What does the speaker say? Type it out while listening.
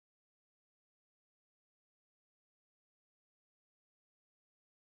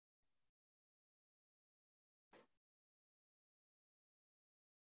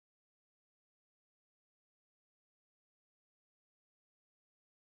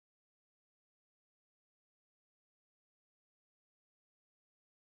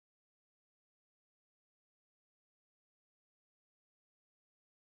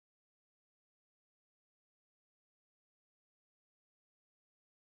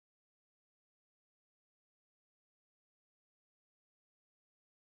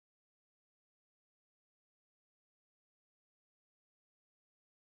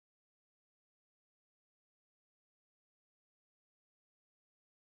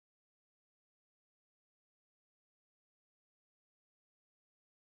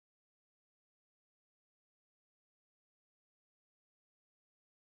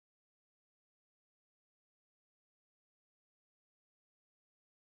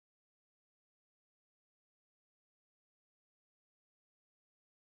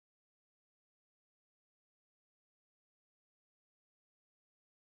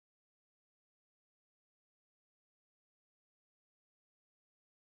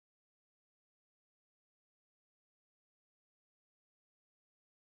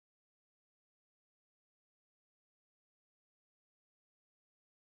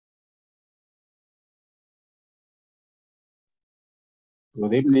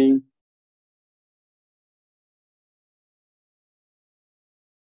Good evening.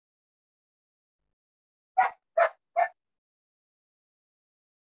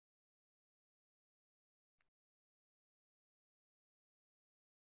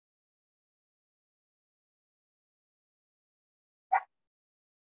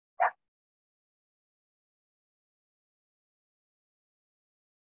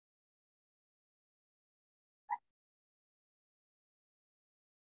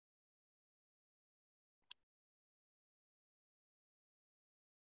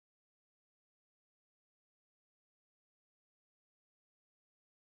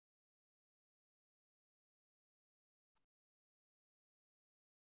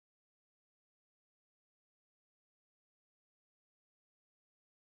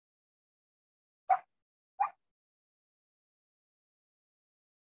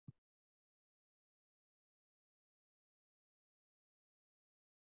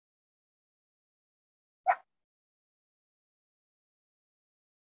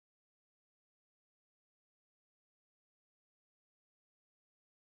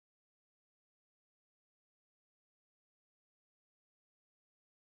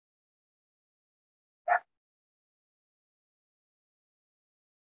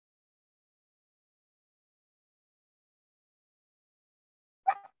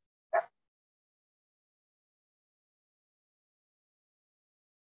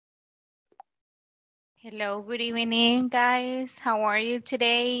 Hello, good evening, guys. How are you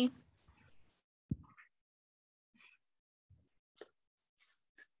today?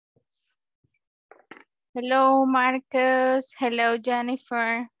 Hello, Marcus. Hello,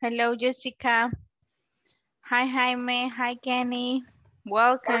 Jennifer. Hello, Jessica. Hi, Jaime. Hi, Kenny.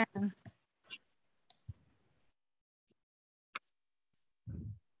 Welcome.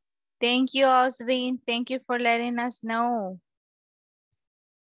 Thank you, Osvin. Thank you for letting us know.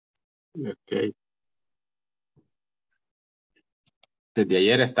 Ok. Desde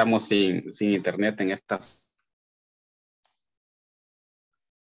ayer estamos sin internet en estas.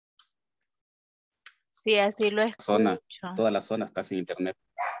 Sí, así lo Zona. escucho. Toda la zona está sin internet.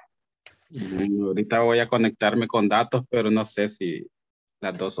 Ahorita voy a conectarme con datos, pero no sé si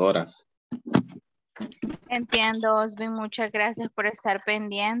las 2 horas. Entiendo, Osvin. Muchas gracias por estar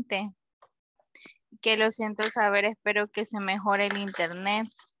pendiente. Que lo siento saber, espero que se mejore el internet.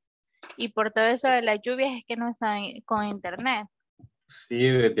 Y por todo eso de las lluvias es que no están con internet. Sí,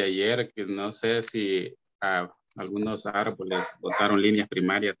 desde ayer, que no sé si algunos árboles botaron líneas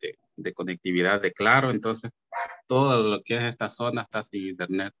primarias de conectividad de Claro, entonces todo lo que es esta zona está sin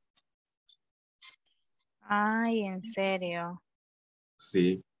internet. Ay, ¿en serio?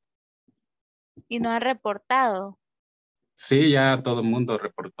 Sí. ¿Y no ha reportado? Sí, ya todo el mundo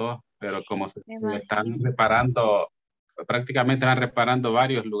reportó, pero como se Me están imagino. reparando, prácticamente están reparando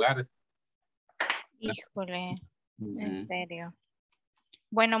varios lugares. Híjole, en Ujú. serio.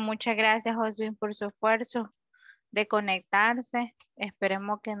 Bueno, muchas gracias, Oswin, por su esfuerzo de conectarse.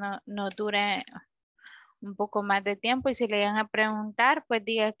 Esperemos que no dure un poco más de tiempo y si le van a preguntar, pues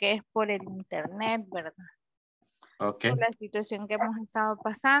diga que es por el internet, ¿verdad? Ok, Por la situación que hemos estado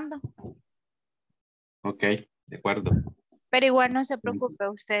pasando. ok, de acuerdo. Pero igual no se preocupe,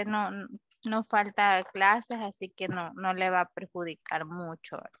 usted no falta clases, así que no le va a perjudicar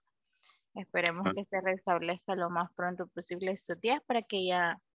mucho, ¿verdad? Esperemos que se restablezca lo más pronto posible estos días para que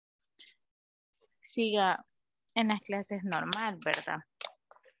ya siga en las clases normal, ¿verdad?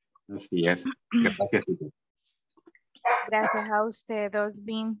 Así es. Gracias. Gracias a usted,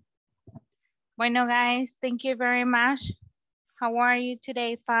 Osbin. Bueno, guys, thank you very much. How are you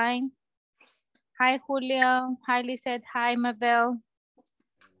today? Fine. Hi, Julio. Hi, Lizette. Hi, Mabel.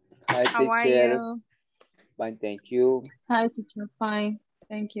 Hi, How are teacher. you? Fine, thank you. Hi, teacher. Fine.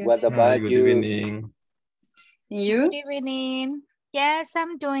 Thank you. What Hi, about good you? evening. And you? Good evening. Yes,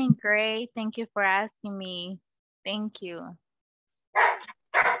 I'm doing great. Thank you for asking me. Thank you.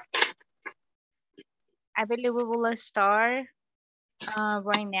 I believe we will start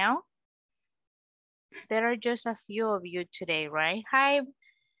right now. There are just a few of you today, right? Hi,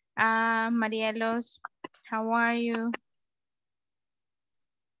 Marielos. How are you?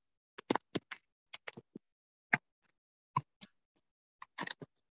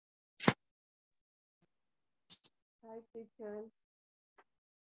 Hi, teacher.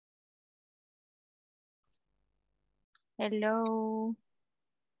 Hello.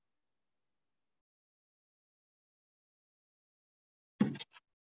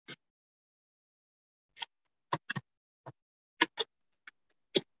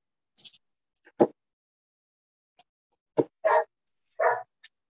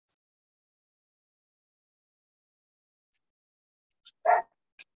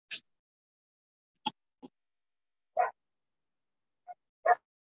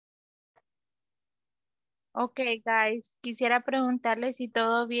 Ok, guys, quisiera preguntarles si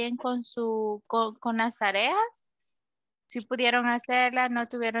todo bien con con las tareas. Si pudieron hacerlas, no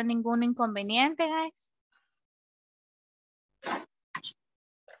tuvieron ningún inconveniente, guys.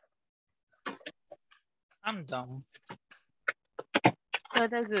 I'm done.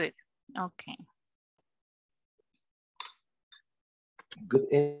 Todo good. Okay.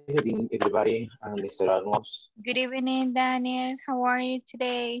 Good evening, everybody. I'm Mr. Almos. Good evening, Daniel. How are you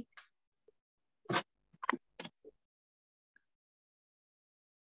today?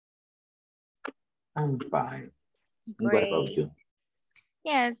 I'm fine. What Great. about you?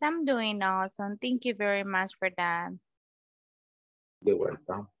 Yes, I'm doing awesome. Thank you very much for that. You're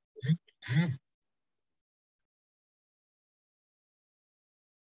welcome.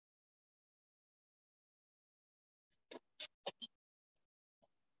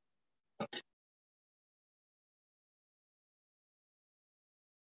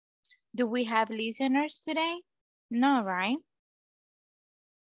 Do we have listeners today? No, right?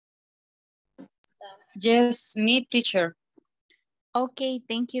 Yes, me, teacher. Okay,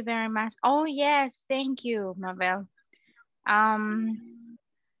 thank you very much. Oh, yes, thank you, Mabel. I'm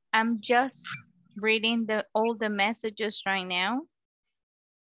just reading all the messages right now.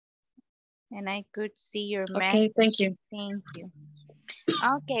 And I could see your message. Okay, thank you. Thank you.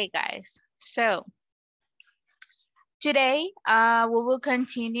 Okay, guys. So today, we will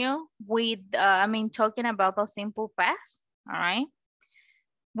continue with, talking about the simple past. All right.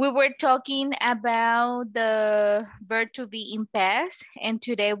 We were talking about the verb to be in past, and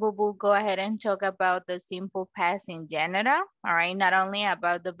today we will go ahead and talk about the simple past in general. All right. Not only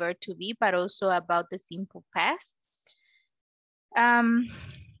about the verb to be, but also about the simple past.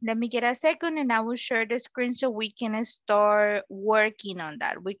 Let me get a second and I will share the screen so we can start working on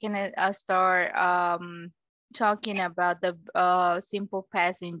that. We can start talking about the simple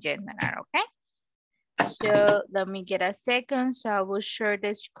past in general, okay? So let me get a second so I will share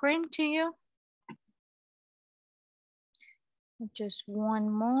the screen to you. Just one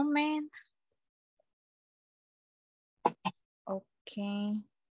moment. Okay.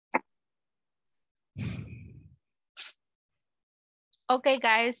 Okay,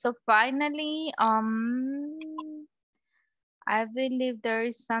 guys, so finally, I believe there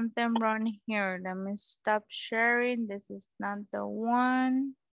is something wrong here. Let me stop sharing. This is not the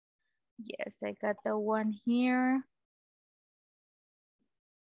one. Yes, I got the one here.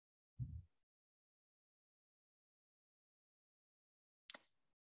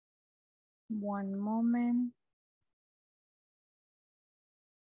 One moment.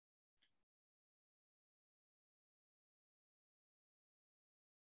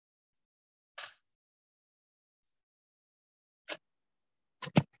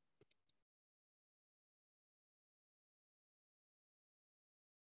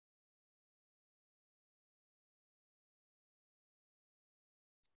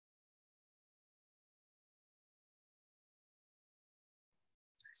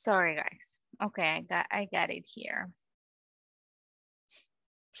 Sorry, guys. Okay, I got it here.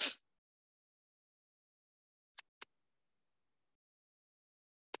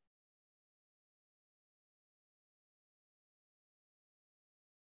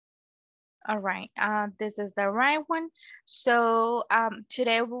 All right, this is the right one. So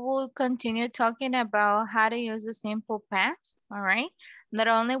today we will continue talking about how to use the simple past, all right? Not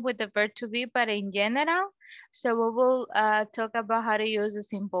only with the verb to be, but in general. So we will talk about how to use the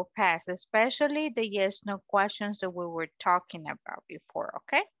simple past, especially the yes, no questions that we were talking about before,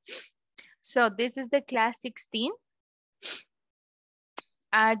 okay? So this is the class 16.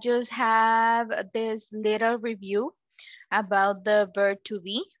 I just have this little review about the verb to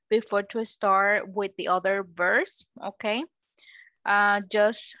be before to start with the other verbs, okay?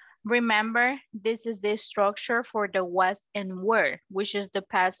 Just remember, this is the structure for the was and were, which is the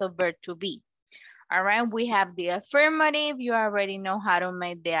past of verb to be. All right, we have the affirmative. You already know how to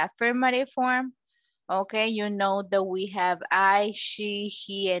make the affirmative form. Okay, you know that we have I, she,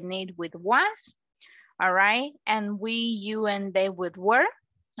 he, and it with was. All right, and we, you, and they with were.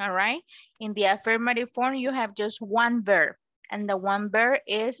 All right, in the affirmative form, you have just one verb, and the one verb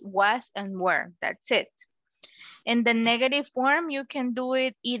is was and were. That's it. In the negative form, you can do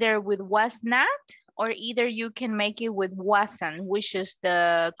it either with was not, or either you can make it with wasn't, which is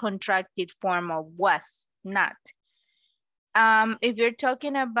the contracted form of was not. If you're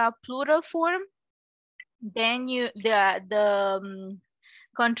talking about plural form, then the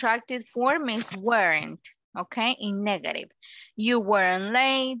contracted form is weren't, okay, in negative. You weren't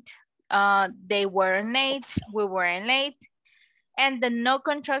late, they weren't late, we weren't late, and the no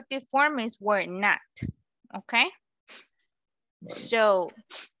contracted form is were not, okay? So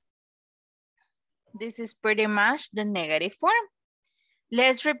This is pretty much the negative form.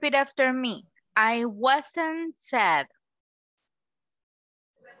 Let's repeat after me. I wasn't sad.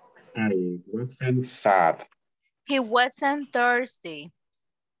 I wasn't sad. He wasn't thirsty.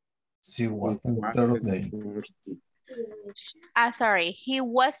 She wasn't Thursday. Sorry, he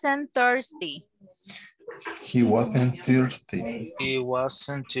wasn't thirsty. He wasn't thirsty. He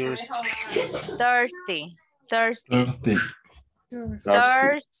wasn't thirsty. Thirsty. Thirsty. Thirsty.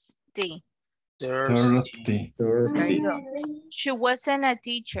 Thirsty. Thirsty. There you go. She wasn't a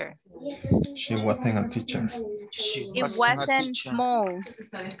teacher. She wasn't a teacher. She It wasn't a wasn't teacher. small. It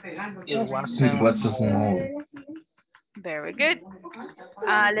It wasn't was small. small. Very good.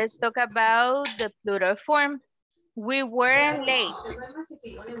 Let's talk about the plural form. We weren't late.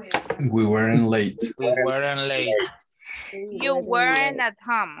 We weren't late. We weren't late. You weren't at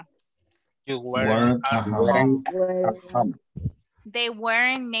home. You Weren't weren't at home. home. They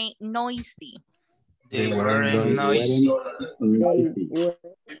weren't noisy. They weren't weren't noisy. noisy.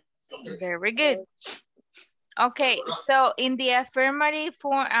 Very good. Okay, so in the affirmative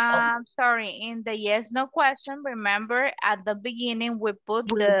form, in the yes, no question, remember at the beginning we put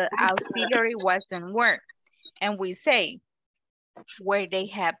the auxiliary wasn't work. And we say, were they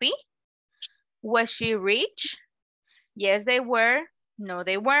happy? Was she rich? Yes, they were. No,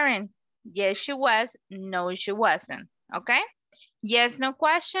 they weren't. Yes, she was. No, she wasn't. Okay? Yes, no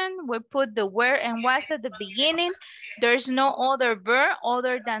question. We put the were and was at the beginning. There's no other verb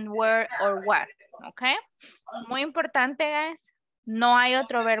other than were or was. Okay? Muy importante, guys. No hay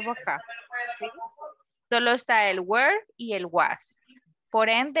otro verbo acá. ¿Sí? Solo está el were y el was. Por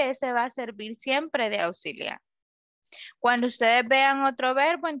ende, ese va a servir siempre de auxiliar. Cuando ustedes vean otro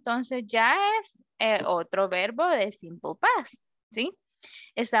verbo, entonces ya es otro verbo de simple past, ¿sí?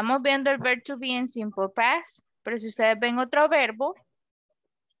 Estamos viendo el verb to be en simple past, pero si ustedes ven otro verbo,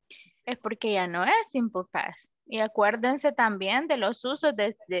 es porque ya no es simple past. Y acuérdense también de los usos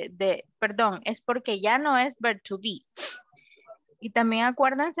perdón, es porque ya no es verb to be. Y también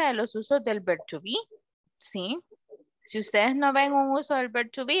acuérdense de los usos del verb to be, ¿sí? Si ustedes no ven un uso del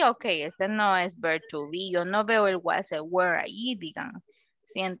verb to be, ok, este no es verb to be. Yo no veo el was and were ahí, digan.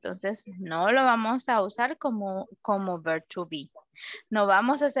 Sí, entonces no lo vamos a usar como verb to be. No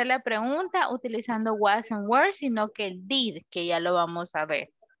vamos a hacer la pregunta utilizando was and were, sino que el did, que ya lo vamos a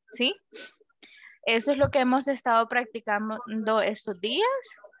ver. ¿Sí? Eso es lo que hemos estado practicando estos días,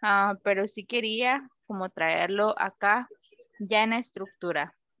 pero sí quería como traerlo acá ya en la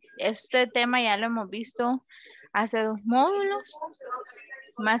estructura. Este tema ya lo hemos visto hace 2 módulos,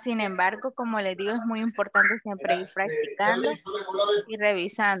 más sin embargo, como les digo, es muy importante siempre ir practicando y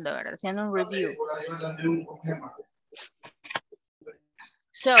revisando, ¿verdad? Haciendo un review.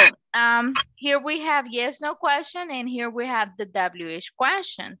 So, here we have yes, no question, and here we have the WH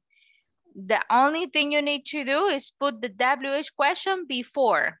question. The only thing you need to do is put the WH question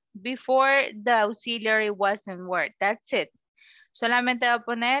before the auxiliary wasn't word. That's it. Solamente va a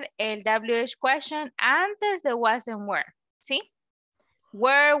poner el WH question antes de was and were, ¿sí?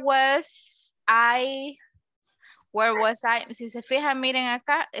 Where was I? Where was I? Si se fijan, miren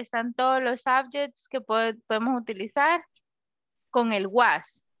acá, están todos los subjects que podemos utilizar con el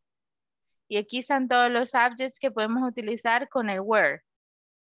was. Y aquí están todos los subjects que podemos utilizar con el were.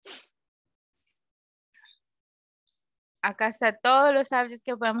 Acá está todos los subjects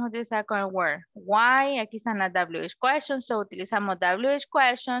que podemos utilizar con el were. Why, aquí están las WH questions, so utilizamos WH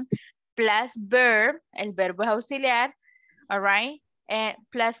question plus verb, el verbo es auxiliar, all right,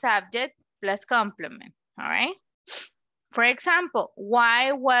 plus subject plus complement, all right. For example,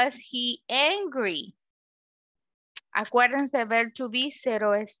 why was he angry? Acuérdense, verb to be,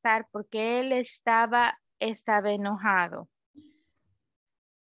 cero estar, porque él estaba enojado.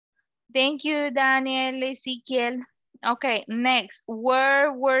 Thank you, Daniel, Ezequiel. Okay, next.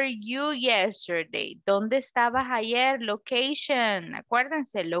 Where were you yesterday? ¿Dónde estabas ayer? Location.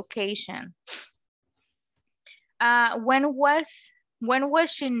 Acuérdense, location. When was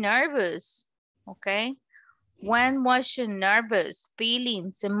she nervous? Okay. When was she nervous?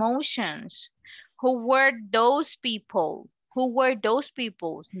 Feelings, emotions. Who were those people? Who were those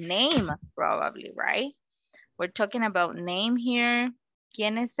people's name? Probably, right? We're talking about name here.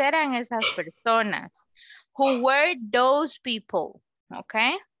 ¿Quiénes eran esas personas? Who were those people?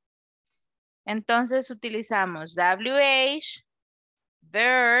 Okay. Entonces utilizamos WH,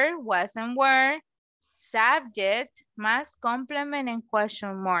 verb, was and were, subject, más complement and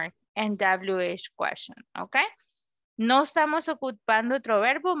question mark, and WH question. Okay. No estamos ocupando otro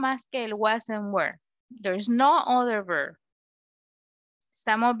verbo más que el was and were. There's no other verb.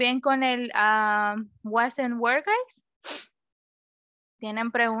 ¿Estamos bien con el was and were, guys?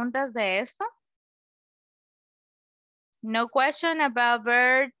 ¿Tienen preguntas de esto? No question about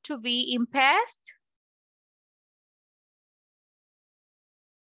verb to be in past?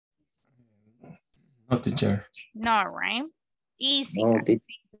 No, teacher. No, right? Easy. No, guys.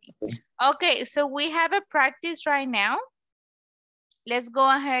 Okay, so we have a practice right now. Let's go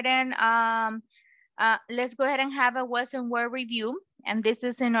ahead and have a Western word review. And this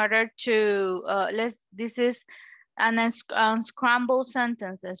is in order to this is an unscrambled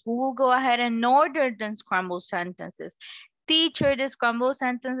sentences. We will go ahead and order the unscrambled sentences. Teacher, the scrambled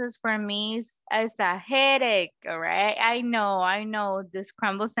sentences for me is a headache, all right? I know the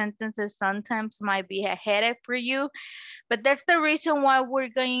scrambled sentences sometimes might be a headache for you, but that's the reason why we're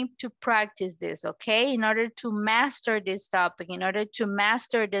going to practice this, okay? In order to master this topic, in order to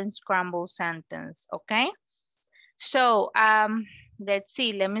master the unscrambled sentence, okay? So let's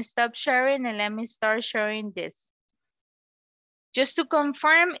see, let me stop sharing and let me start sharing this. Just to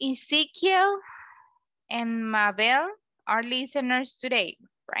confirm, Ezekiel and Mabel are listeners today,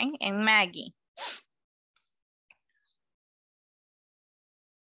 right? And Maggie.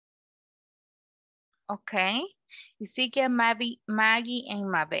 Okay. Ezekiel, Maggie, and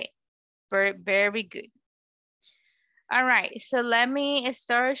Mabel. Very, very good. All right, so let me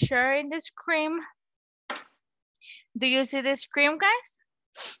start sharing the screen. Do you see the screen,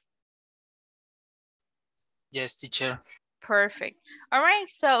 guys? Yes, teacher. Perfect. All right,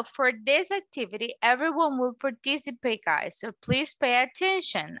 so for this activity, everyone will participate, guys. So please pay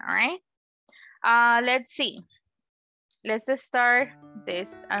attention, all right? Let's see. Let's start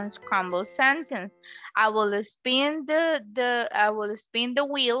this unscrambled sentence. I will spin the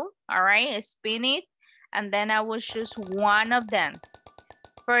wheel, all right? Spin it, and then I will choose one of them.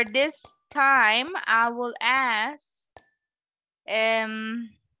 For this time, I will ask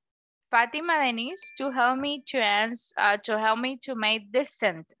Fatima Denise to help me to answer, to help me to make this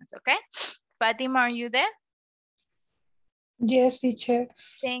sentence, okay? Fatima, are you there? Yes, teacher.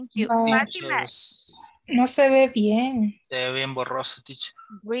 Thank you. But Fatima. no se ve bien. Se ve bien borroso, teacher.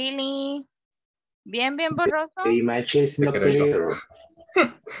 Really? Bien borroso? The image is not clear.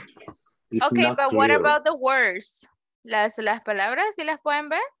 It's Okay, not but clear. what about the words? Las palabras, ¿sí las pueden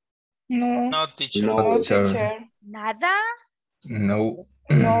ver? No. No, teacher. No, No, teacher. ¿Nada? No.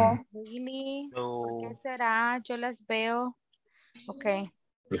 No. Really? No. ¿Por qué será? Yo las veo. Okay.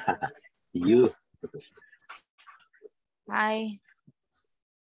 You. Ay.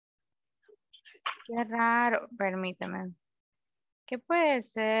 Qué raro. Permítame. ¿Qué puede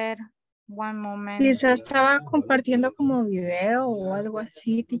ser? One moment. Quizás estaba compartiendo como video o algo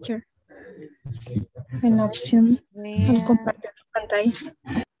así, teacher. En la opción al compartir la pantalla.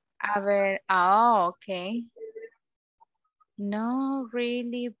 A ver. Oh, okay. No,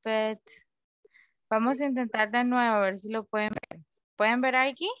 really, but... Vamos a intentar de nuevo a ver si lo pueden ver. ¿Pueden ver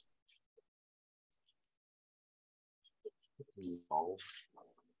aquí? No.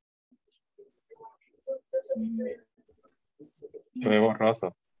 Se ve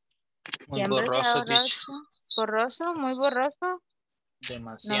borroso. Muy Siempre borroso, está teacher. borroso, muy borroso.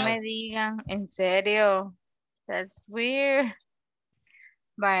 Demasiado. No me digan, en serio. That's weird.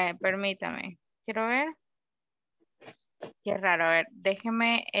 Vale, permítame. Quiero ver. Qué raro, a ver,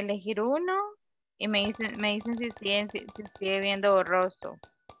 déjeme elegir uno y me dicen si sigue viendo borroso.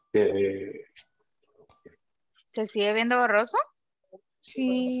 ¿Se sigue viendo borroso?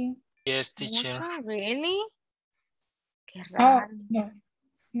 Sí. Yes, teacher. What? Really? Qué Oh, raro. no.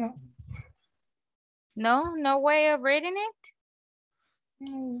 No. No, no way of reading it?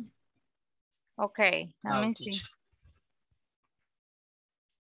 No. Okay, let No, me see. teacher.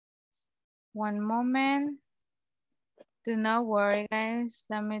 One moment. Do not worry, guys.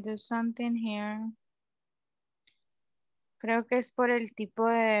 Let me do something here. Creo que es por el tipo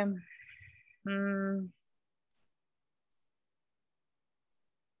de...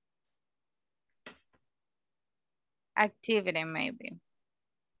 activity, maybe.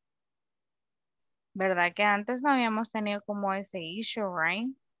 ¿Verdad que antes no habíamos tenido como ese issue, right?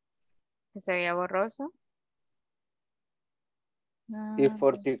 Que se veía borroso. It's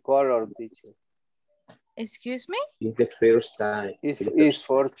for tricolor, teacher. Excuse me? It's the first time. It's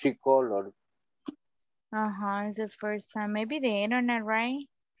for tricolor. It's the first time. Maybe the internet, right?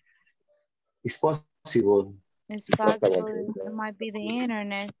 It's possible. It's possible. It might be the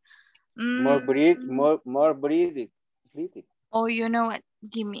internet. More breathing. Oh, you know what?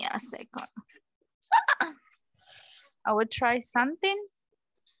 Give me a second. I will try something.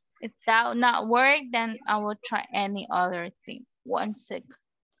 If that not work, then I will try any other thing. One sec.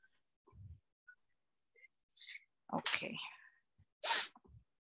 Okay.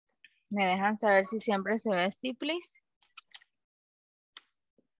 ¿Me dejan saber si siempre se ve así, please?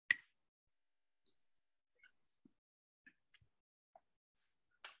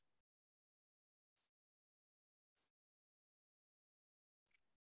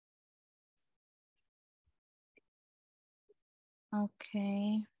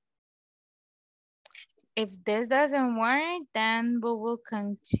 Okay. If this doesn't work, then we will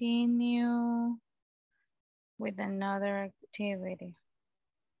continue with another activity.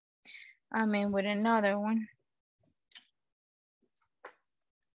 I mean, with another one.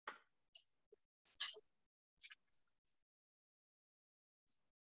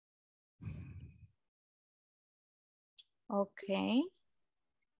 Okay.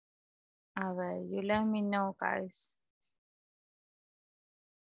 A ver, you let me know, guys.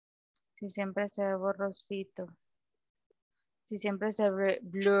 Si siempre se ve borrosito. Si siempre se ve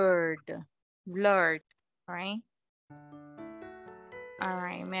blurred. Blurred, right? All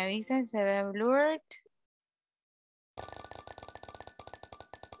right, me avisan, se ve blurred.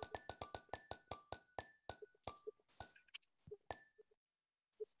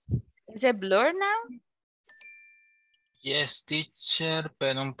 Is it blurred now? Yes, teacher,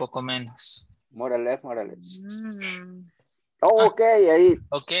 pero un poco menos. More or less, more or less. Ah. Okay, ahí.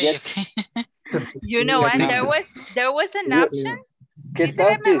 Okay, Yes. okay. You know what? There was an option. ¿Qué ¿Sí se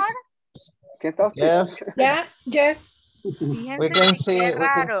ve tal, mejor? ¿Qué tal? Yes, Yeah, yes. Fíjense we can que see, qué we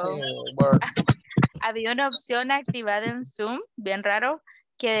can raro. see words. Había una opción activada en Zoom, bien raro,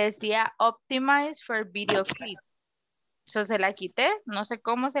 que decía Optimize for Video Clip. So se la quité, no sé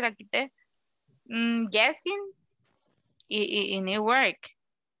cómo se la quité. Guessing. And it worked.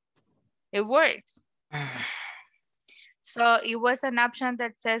 It works. So it was an option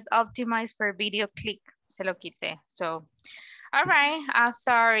that says Optimize for Video Click. Se lo quité. So, all right, I'm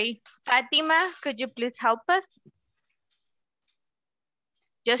sorry. Fatima, could you please help us?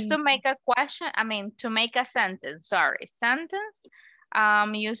 Just to make a question, I mean, to make a sentence, sorry. Sentence,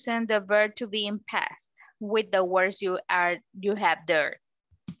 using the verb to be in past with the words you have there.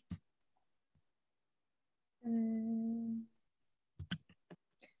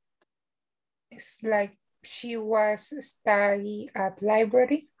 It's like she was studying at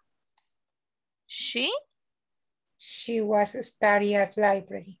library. She? She was studying at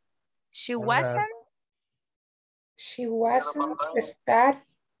library. She wasn't? She wasn't studying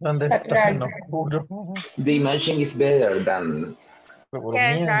 ¿Dónde at está? library. No, juro. The imagine is better than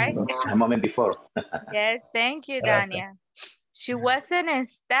Yes, right? a moment before. Yes, thank you, Gracias. Dania. She wasn't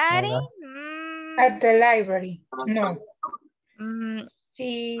studying? At the library, no.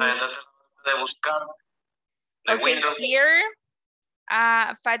 She... Okay, here,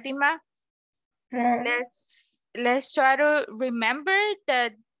 Fatima, let's try to remember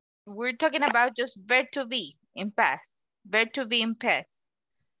that we're talking about just verb to be in past. Verb to be in past.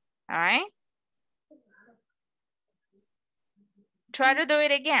 All right? Try to do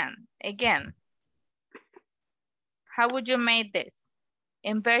it again. How would you make this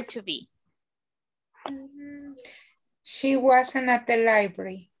in verb to be? She wasn't at the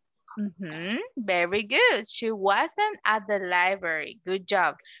library. Very good. She wasn't at the library. Good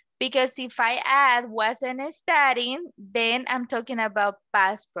job. Because if I add wasn't studying, then I'm talking about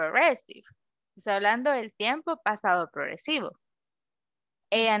past progressive. Estoy hablando del tiempo pasado progresivo.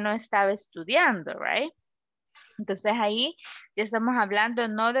 Ella no estaba estudiando, right? Entonces ahí ya estamos hablando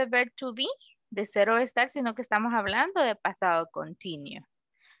no de verb to be, de ser o estar, sino que estamos hablando de pasado continuo,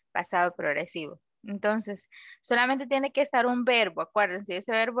 pasado progresivo. Entonces, solamente tiene que estar un verbo, acuérdense,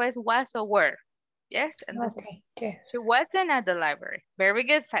 ese verbo es was o were. Yes? Entonces, Okay. she wasn't at the library. Very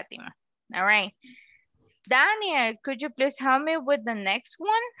good, Fatima. All right. Daniel, could you please help me with the next one?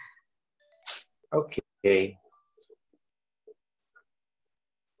 Okay.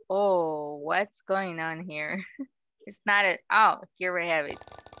 Oh, what's going on here? It's not a, oh, here we have it.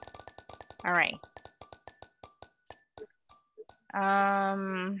 All right.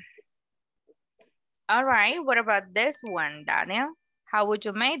 All right, what about this one, Daniel? How would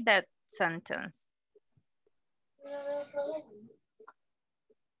you make that sentence?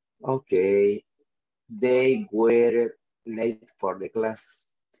 Okay. They were late for the class.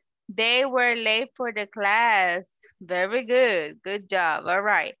 They were late for the class. Very good. Good job. All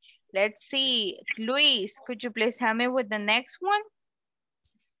right. Let's see. Luis, could you please help me with the next one?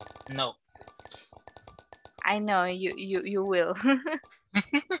 No. I know you will.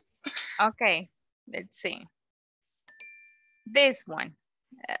 Okay. Let's see. This one.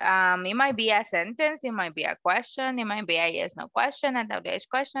 It might be a sentence. It might be a question. It might be a yes, no question, a WH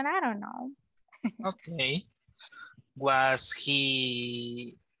question. I don't know. Okay. Was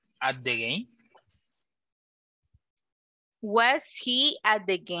he at the game? Was he at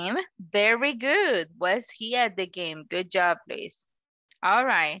the game? Very good. Was he at the game? Good job, Luis. All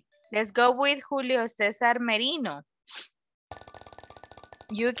right. Let's go with Julio Cesar Merino.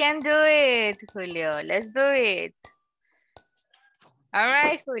 You can do it, Julio. Let's do it. All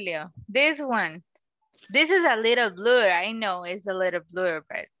right, Julio. This one. This is a little blur. I know it's a little blur,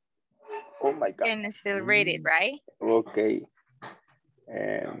 but Oh my you God. can still read it, right? Okay.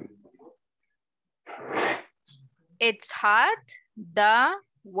 It's hot, the,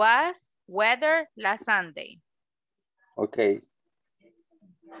 was, weather, la Sunday. Okay.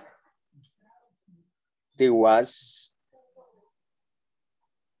 There was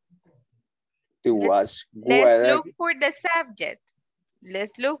Let's weather. look for the subject.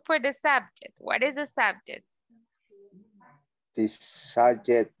 Let's look for the subject. What is the subject? The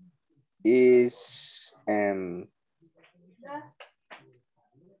subject is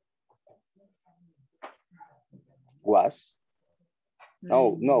was.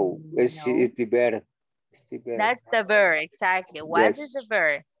 No, it's the verb. It's the verb. That's the verb, exactly. Was is the Yes.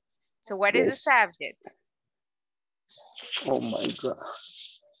 verb. So what is the Yes. subject? Oh my God.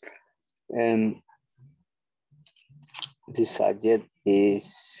 The subject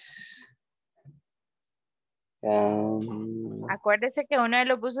is Acuérdese que uno de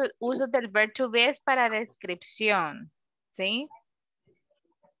los usos del verb to be es para descripción, ¿sí?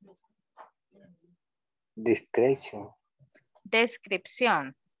 discretion.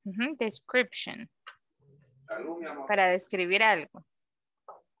 Descripción. Description. Para describir algo.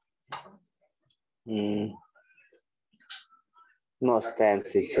 No stand,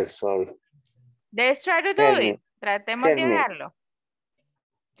 teacher, sorry. Let's try to do Tell it. me. Tratemos de Tell me. hacerlo.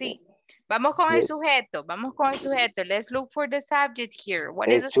 Sí. Vamos con el Yes. sujeto. Vamos con el sujeto. Let's look for the subject here. What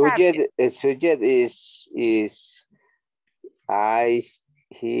El is the subject? subject is I,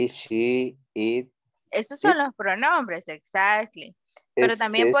 he, she, it. Esos son los pronombres, exactly. Pero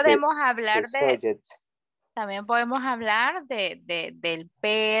también podemos hablar del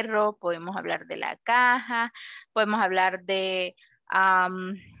perro, podemos hablar de la caja, podemos hablar de,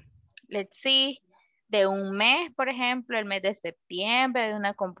 let's see, de un mes, por ejemplo, el mes de septiembre, de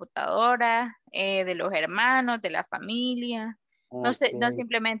una computadora, de los hermanos, de la familia. No sé, no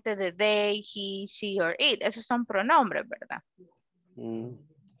simplemente de they, he, she or it. Esos son pronombres, ¿verdad?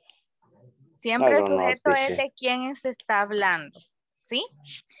 Siempre el sujeto es de quién se está hablando. ¿Sí?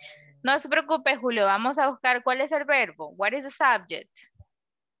 No se preocupe, Julio. Vamos a buscar cuál es el verbo. What is the subject?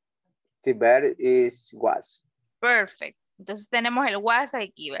 The verb is was. Perfect. Entonces tenemos el was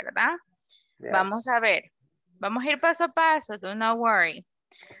aquí, ¿verdad? Yes. Vamos a ver. Vamos a ir paso a paso. Do not worry.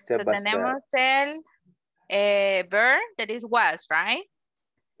 Step by tenemos step. el verb that is was, right?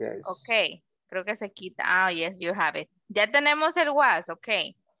 Yes. Ok. Creo que se quita. Ah, yes, you have it. Ya tenemos el was,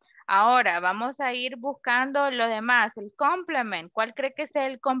 ok. Ahora vamos a ir buscando lo demás. El complement. ¿Cuál cree que sea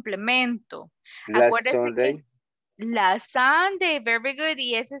el complemento? Last Sunday. La Sunday. Very good.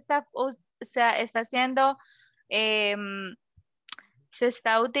 Y ese está haciendo... se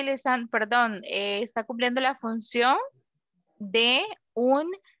está utilizando, perdón, está cumpliendo la función de un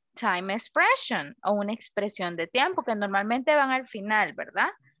time expression o una expresión de tiempo que normalmente van al final, ¿verdad?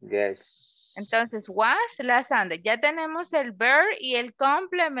 Yes. Entonces, was, la Sunday. Ya tenemos el verb y el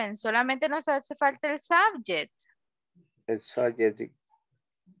complement. Solamente nos hace falta el subject. El subject.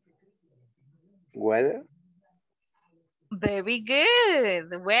 Weather. Very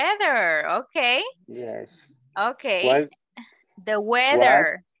good. Weather. Okay. Yes. Okay. What? The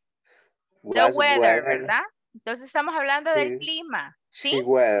weather. The weather, weather, ¿verdad? Entonces estamos hablando del clima. ¿Sí? The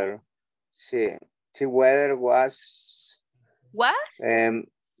weather. Sí. The weather was. Was?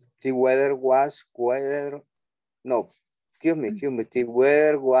 The weather was No, excuse me. The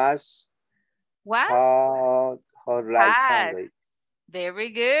weather was. Hot like Sunday.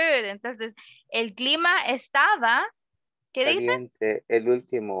 Very good. Entonces, el clima estaba. ¿Qué caliente, dice? El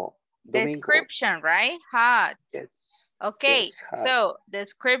último domingo. Description, right? Hot. Yes. Okay, yes, hot. so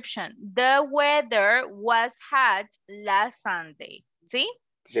description. The weather was hot last Sunday. ¿Sí?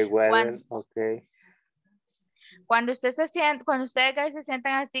 The weather, okay. Cuando ustedes guys se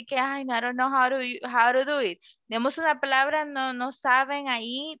sientan así que, ay, no, I don't know how to do it. Demos una palabra, no saben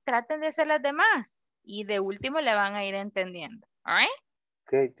ahí, traten de hacer las demás. Y de último le van a ir entendiendo. All right?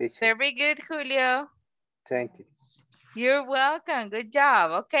 Okay, teacher. Very good, Julio. Thank you. You're welcome. Good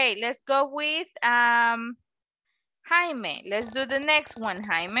job. Okay, let's go with Jaime. Let's do the next one,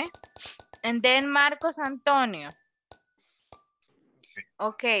 Jaime. And then Marcos Antonio.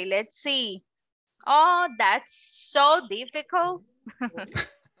 Okay, let's see. Oh, that's so difficult.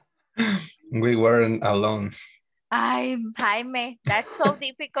 We weren't alone. Ay, Jaime, that's so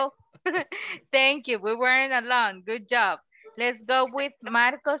difficult. Thank you. We weren't alone. Good job. Let's go with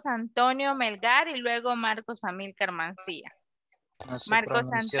Marcos Antonio Melgar y luego Marcos Amílcar Mancilla. No se Marcos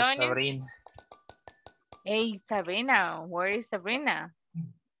pronuncia Antonio. Sabrina. Hey, Sabrina. Where is Sabrina?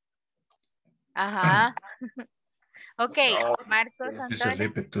 Ajá. Ok, Marcos It's a Antonio.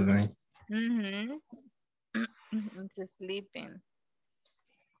 little bit today. It's sleeping.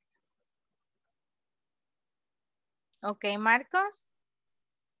 Ok, Marcos.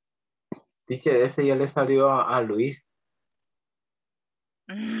 Teacher, ese ya le salió a Luis.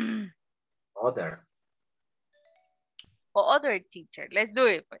 Other. Other teacher. Let's do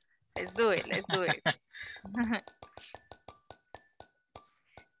it, pues. Let's do it. Let's do it.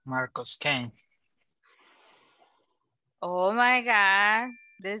 Marcos can. Oh my God.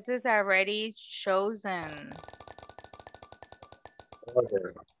 This is already chosen.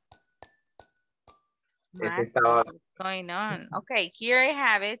 Other. Marcos, what's going on? Okay, here I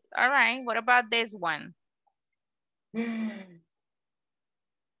have it. All right. What about this one?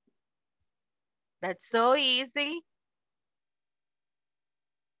 That's so easy.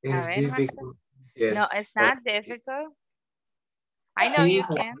 It's ver, difficult. Yes. No, it's not difficult. I know you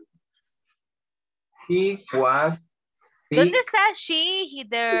can. He was sick. ¿Dónde está she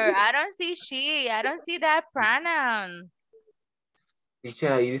there? I don't see she. I don't see that pronoun.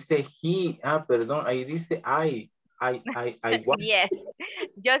 Teacher, ahí dice he. Ah, perdón, ahí dice I was. Yes.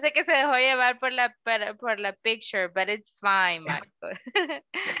 Yo sé que se dejó llevar por la picture, but it's fine, Marco.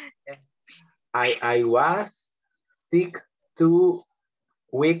 I was sick 2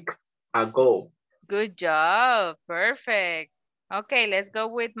 weeks ago. Good job. Perfect. Okay, let's go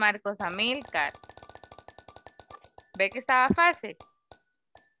with Marcos Amilcar. ¿Ve que estaba fácil?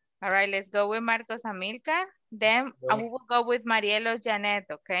 All right, let's go with Marcos Amilcar. Then we will go with Marielo Janet,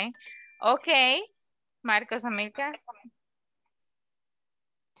 okay? Okay, Marcos Amilcar.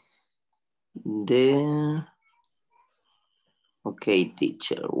 Okay,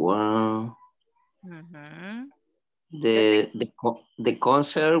 teacher. Well, the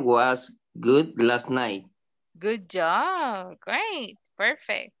concert was good last night. Good job. Great.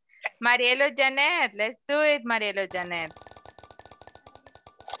 Perfect. Marielo Janet. Let's do it, Marielo Janet.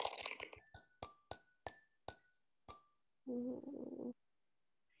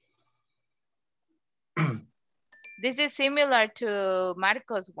 This is similar to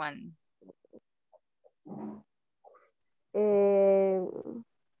Marcos one.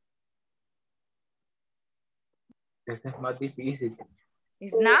 Ese es más difícil.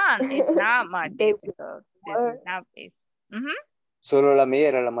 It's not much difficult. This is not this. Solo la mía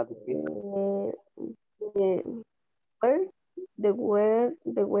era la más difícil. The weather,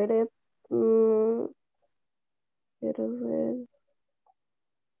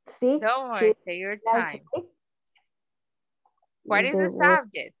 sick. Don't worry, take your time. What is the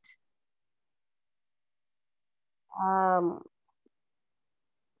subject?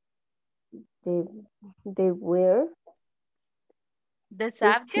 They were. The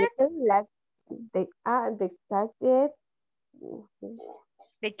subject? The subject.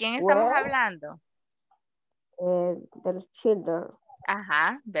 ¿De quién estamos hablando? The children.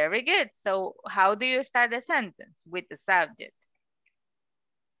 Very good. So how do you start a sentence with the subject?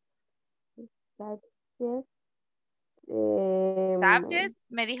 Subject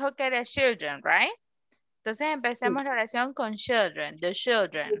me dijo que era children, right? Entonces empecemos la oración con children, the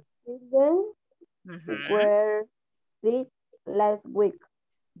children. Were sick last week.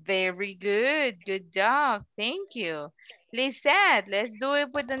 Very good. Good job. Thank you. Lisette, let's do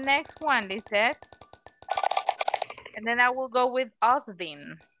it with the next one, Lisette. And then I will go with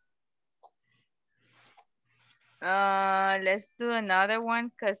Osvin. Let's do another one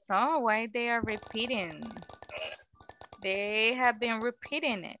because, why they are repeating? They have been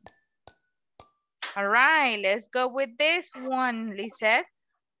repeating it. All right, let's go with this one, Lisette.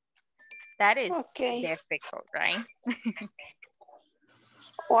 That is difficult, right?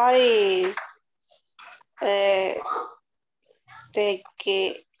 What is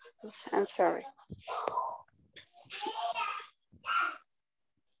I'm sorry.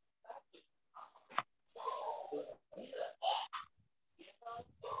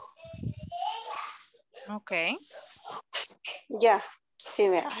 Okay. Ya, sí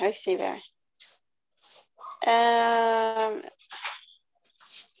vea, a ver si vea.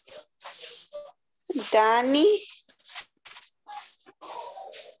 Danny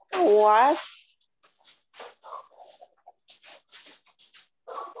was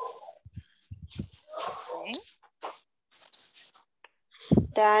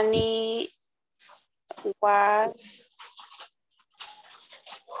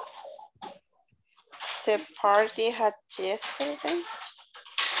the party had yesterday.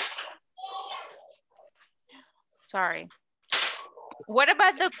 Sorry. What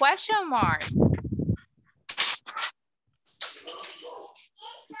about the question mark?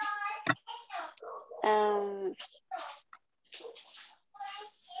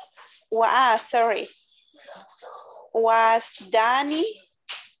 Sorry. Was Danny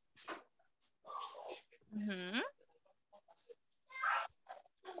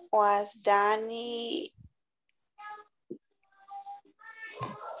Was Danny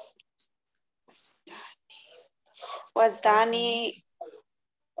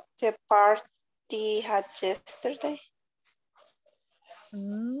the party had yesterday?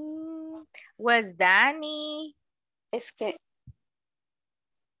 Was Danny? Es que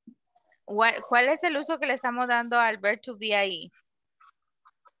 ¿Cuál es el uso que le estamos dando al verb to be ahí?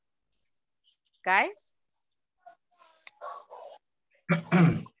 Guys?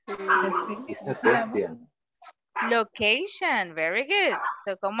 It's a question. Location, very good.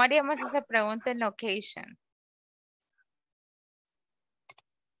 So, ¿cómo haríamos esa pregunta en location?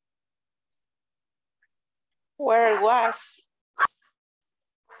 where was?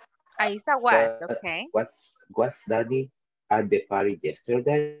 Ahí está what, okay. Was Danny at the party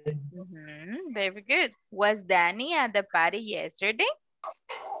yesterday? Very good. Was Danny at the party yesterday?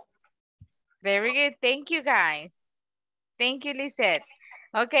 Very good. Thank you, guys. Thank you, Lisette.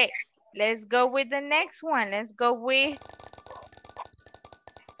 Okay, let's go with the next one. Let's go with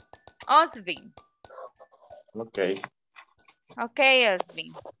Osvin. Okay. Okay,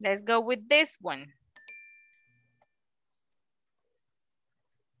 Osvin. Let's go with this one.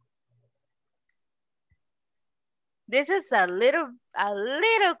 This is a little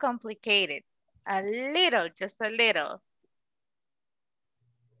complicated. A little, just a little.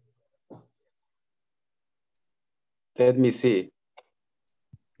 Let me see.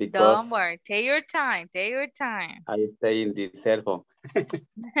 Because Don't worry, take your time, take your time. I stay in the cell phone.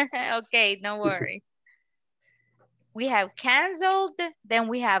 Okay, no worries. We have canceled, then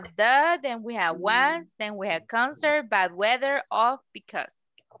we have the, then we have was, then we have concert, bad weather, off, because.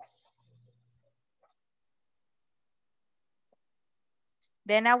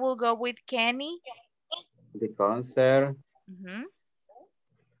 Then I will go with Kenny. The concert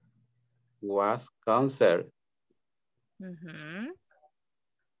was concert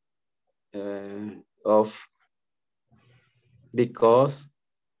of because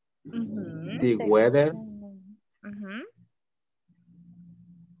the weather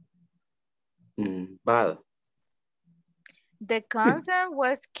bad. The concert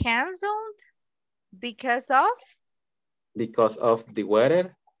was canceled because of? Because of the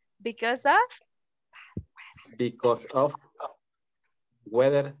weather. Because of? Because of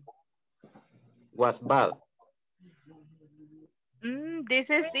weather was bad. This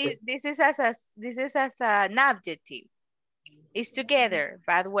is as an adjective. It's together,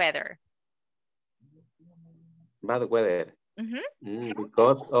 bad weather. Bad weather.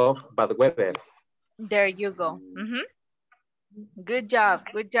 Because of bad weather. There you go. Good job,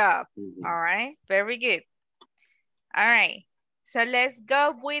 good job. All right, very good. All right, so let's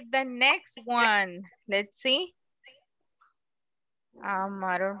go with the next one. Let's see. I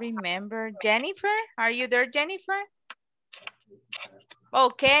don't remember. Jennifer, are you there, Jennifer? Oh,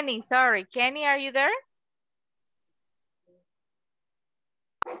 Kenny, sorry. Kenny, are you there?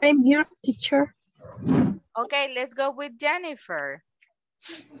 I'm here, teacher. Okay, let's go with Jennifer.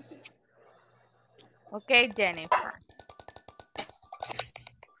 Okay, Jennifer.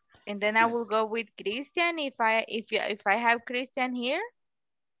 And then I will go with Christian if I have Christian here.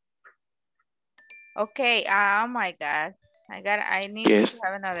 Okay, oh my God. I need to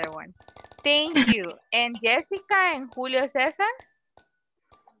have another one. Thank you. And Jessica and Julio Cesar?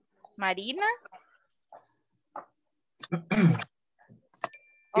 Marina? Okay.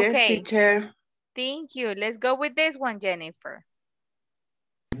 Yes, teacher. Thank you. Let's go with this one, Jennifer.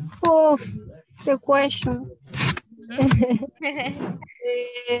 Oh, the question.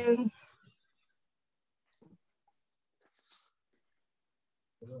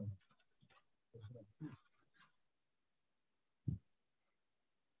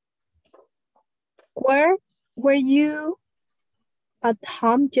 Where were you at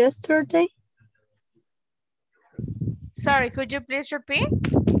home yesterday? Sorry, could you please repeat?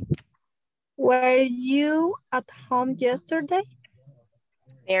 Were you at home yesterday?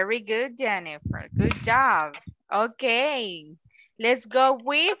 Very good, Jennifer. Good job. Okay. Let's go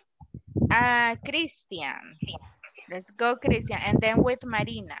with Christian. Let's go, Christian. And then with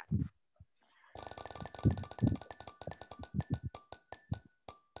Marina.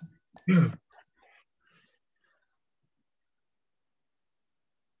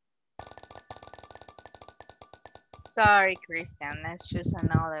 Sorry, Christian. Let's choose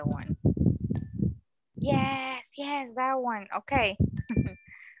another one. Yes, that one. Okay.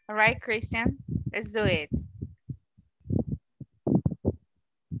 All right, Christian. Let's do it.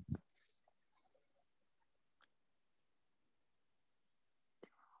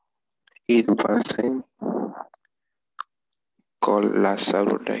 It wasn't cold last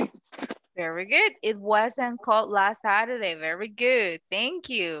Saturday. Very good. It wasn't called last Saturday. Very good. Thank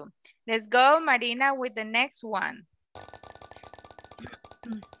you. Let's go, Marina, with the next one.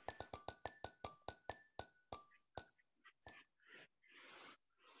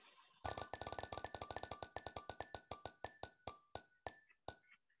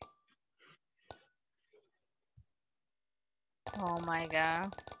 Oh my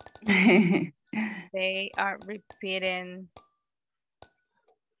God. They are repeating.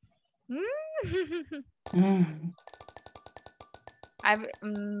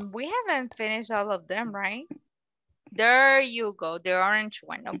 We haven't finished all of them, right? There you go, the orange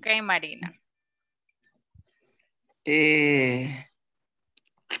one. Okay, Marina.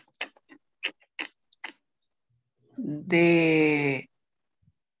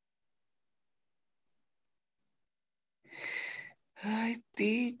 Hi,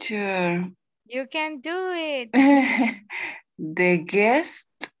 teacher. You can do it. The guests.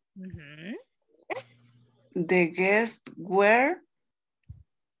 Mm-hmm. The guests were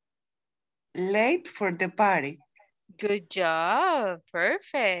late for the party. Good job.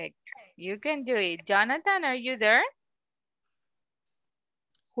 Perfect. You can do it. Jonathan, are you there?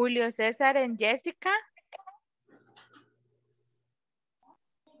 Julio César and Jessica?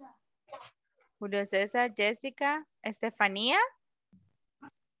 Julio César, Jessica, Estefanía?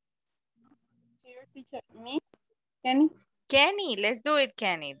 Here, teacher. Me, Kenny. Kenny, let's do it,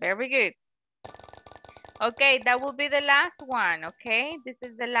 Kenny. Very good. Okay, that will be the last one, okay? This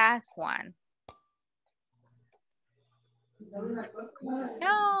is the last one.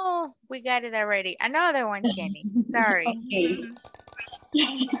 No, we got it already. Another one, Kenny. Sorry. Okay.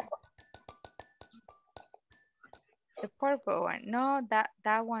 The purple one. No,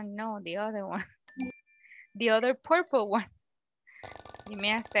 that one, no, the other one. The other purple one. Give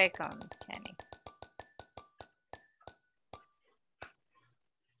me a second, Kenny.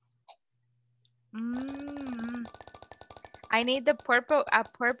 I need a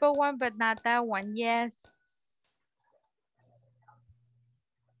purple one, but not that one. Yes.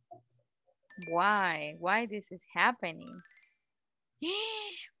 Why? Why this is happening?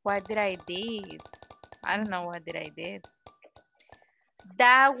 What did I did? I don't know what did I did.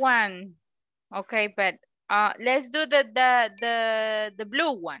 That one. Okay, but let's do the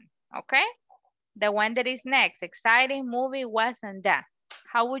blue one. Okay? The one that is next. Exciting movie wasn't that.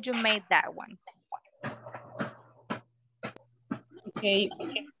 How would you make that one? Okay.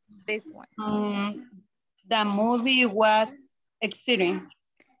 This one. The movie was exciting.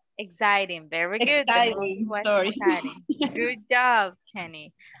 Exciting. Very good. Exciting. Sorry. Exciting. Good job,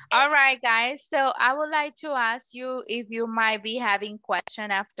 Kenny. All right, guys. So I would like to ask you if you might be having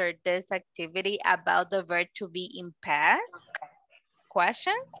question after this activity about the verb to be in past.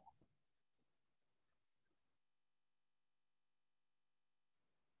 Questions?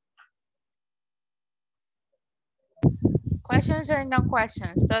 Questions or no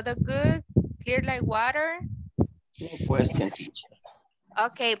questions? Todo good? Clear like water? No question, teacher.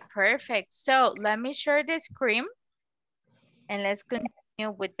 Okay, perfect. So let me share the screen and let's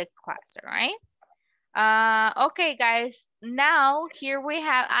continue with the class, all right? Okay, guys, now here we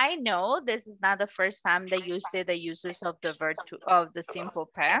have, I know this is not the first time that you see the uses of the verb of the simple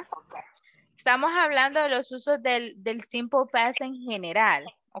past. Estamos hablando de los usos del simple past en general,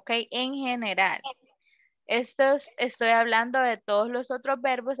 ok, en general. Estoy hablando de todos los otros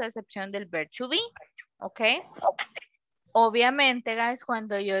verbos a excepción del verb to be, ok. Obviamente, guys,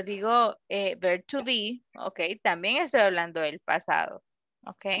 cuando yo digo verb to be, ok, también estoy hablando del pasado,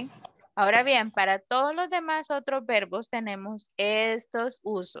 ok. Ahora bien, para todos los demás otros verbos tenemos estos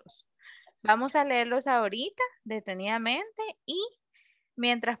usos. Vamos a leerlos ahorita, detenidamente, y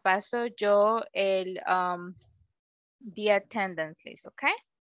mientras paso yo el the attendance list, ok.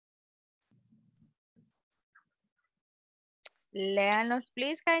 Léanlos,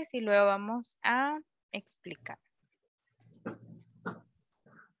 please, guys, y luego vamos a explicar.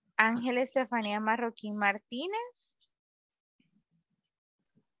 Ángela Estefanía Marroquín Martínez.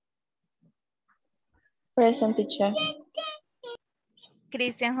 Present, teacher.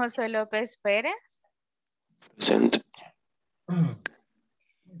 Cristian José López Pérez. Present.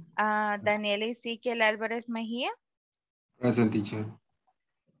 Daniel Ezequiel Álvarez Mejía. Present, teacher.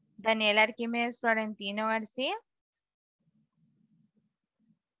 Daniel Arquímedes Florentino García.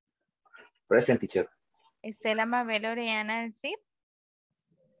 Present, teacher. Estela Mabel Orellana del Cid.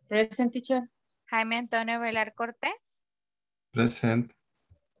 Present, teacher. Jaime Antonio Velar Cortés. Present.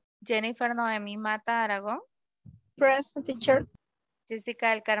 Jennifer Noemí Mata Aragón. Present, teacher.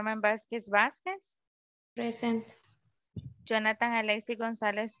 Jessica del Carmen Vázquez Vázquez. Present. Jonathan Alexis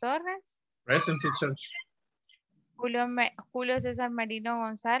González Torres. Present, teacher. Julio César Marino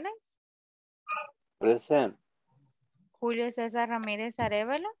González. Present. Julio César Ramírez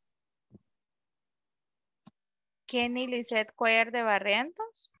Arevalo. Kenny Lisette Cuellar de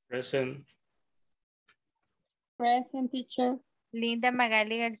Barrientos. Present. Present, teacher. Linda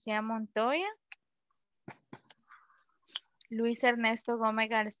Magali García Montoya. Luis Ernesto Gómez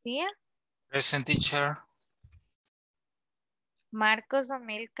García. Present, teacher. Marcos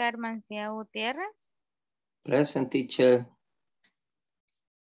Amílcar Mancía Gutiérrez. Present, teacher.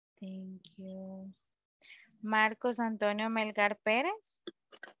 Thank you. Marcos Antonio Melgar Pérez.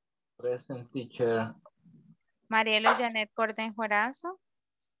 Present, teacher. Marielo Janet Corden Jorazo.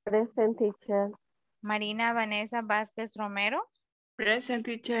 Present, teacher. Marina Vanessa Vázquez Romero. Present,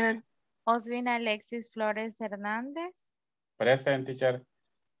 teacher. Osvin Alexis Flores Hernández. Present, teacher.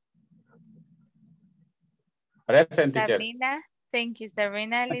 Present, teacher. Sabrina, thank you.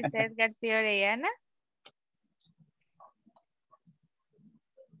 Sabrina Lizeth García Orellana.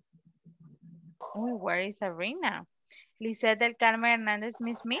 Oh, where is Sabrina? Lizeth del Carmen Hernández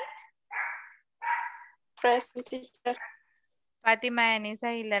Smith. Present, teacher. Fátima Denise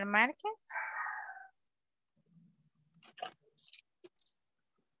Aguilar Márquez.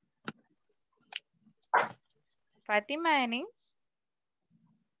 Fátima Denise.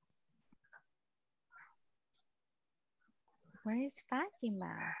 Where is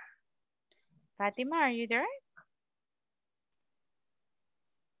Fatima? Fatima, are you there?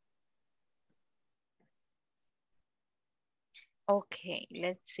 Okay,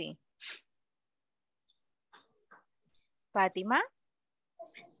 let's see. Fátima.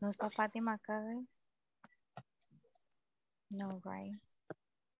 ¿No está Fátima acá? No, right?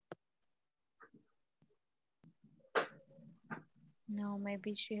 No,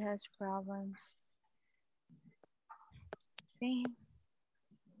 maybe she has problems. See?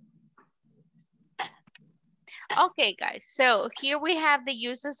 Okay, guys. So here we have the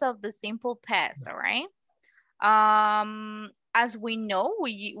uses of the simple past, all right? As we know,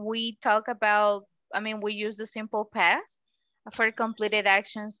 we talk about, we use the simple past for completed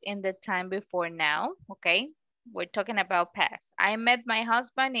actions in the time before now, okay? We're talking about past. I met my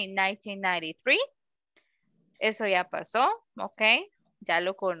husband in 1993. Eso ya pasó, okay? Ya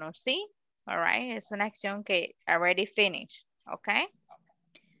lo conocí, all right? Es una acción que already finished, okay?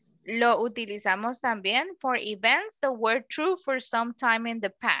 Lo utilizamos también for events that were true for some time in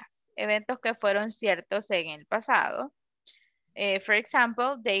the past. Eventos que fueron ciertos en el pasado. For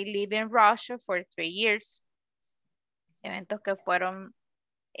example, they live in Russia for 3 years. Eventos que fueron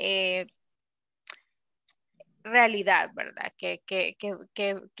realidad, ¿verdad?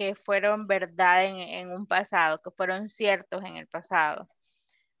 Que fueron verdad en un pasado, que fueron ciertos en el pasado.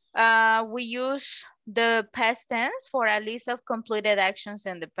 We use the past tense for a list of completed actions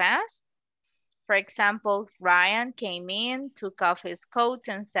in the past. For example, Ryan came in, took off his coat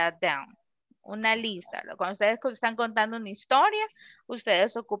and sat down. Una lista. Cuando ustedes están contando una historia,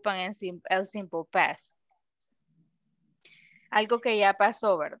 ustedes ocupan el simple past. Algo que ya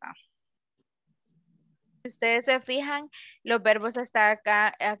pasó, ¿verdad? Si ustedes se fijan, los verbos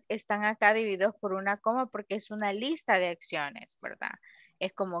están acá divididos por una coma porque es una lista de acciones, ¿verdad?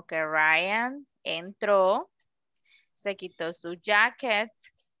 Es como que Ryan entró, se quitó su jacket,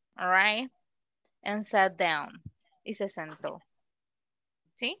 all right, and sat down, y se sentó.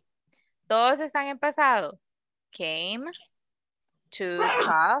 ¿Sí? Todos están en pasado. Came, took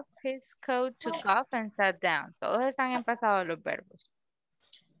off his coat, took off and sat down. Todos están en pasado los verbos.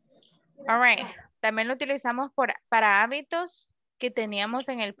 All right. También lo utilizamos para hábitos que teníamos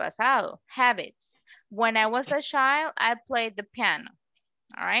en el pasado. Habits. When I was a child, I played the piano.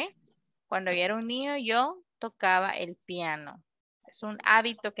 All right. Cuando yo era un niño, yo tocaba el piano. Es un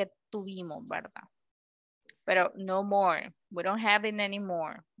hábito que tuvimos, ¿verdad? Pero no more. We don't have it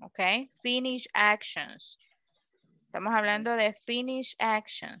anymore. Okay. Finish actions. Estamos hablando de finish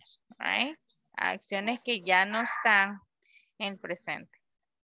actions. All right. Acciones que ya no están en el presente.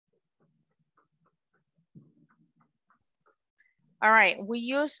 All right, we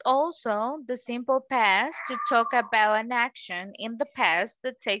use also the simple past to talk about an action in the past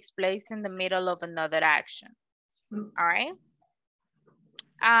that takes place in the middle of another action. All right.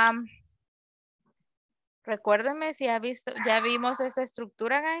 Recuérdenme si ya vimos esa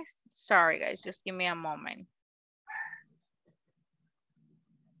estructura, guys. Sorry, guys, just give me a moment.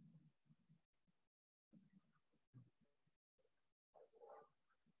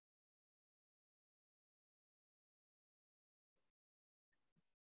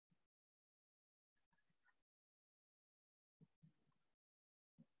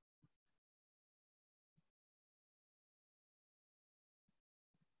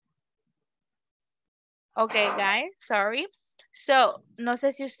 Okay, guys, sorry. So, no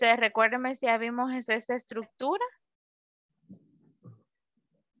sé si ustedes recuerden si ya vimos esa estructura.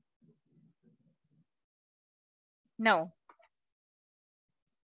 No.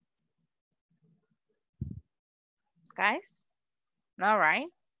 Guys? All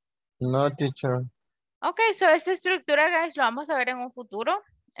right. No, teacher. Ok, so esta estructura, guys, lo vamos a ver en un futuro.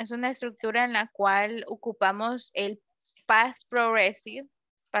 Es una estructura en la cual ocupamos el past progressive,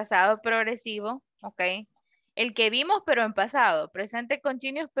 pasado progresivo, ok. El que vimos, pero en pasado. Presente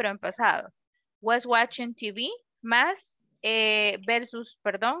continuous, pero en pasado. Was watching TV más versus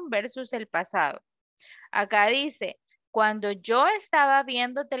el pasado. Acá dice, cuando yo estaba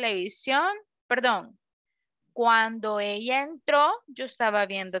viendo televisión, cuando ella entró, yo estaba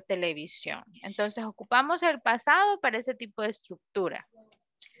viendo televisión. Entonces, ocupamos el pasado para ese tipo de estructura.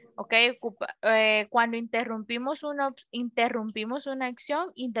 Ok, cuando interrumpimos una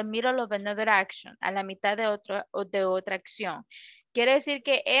acción, in the middle of another action, a la mitad de otra acción. Quiere decir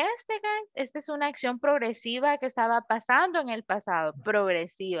que esta es una acción progresiva que estaba pasando en el pasado,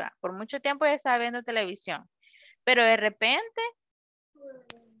 progresiva. Por mucho tiempo ella estaba viendo televisión, pero de repente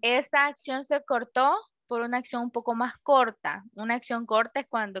esa acción se cortó por una acción un poco más corta. Una acción corta es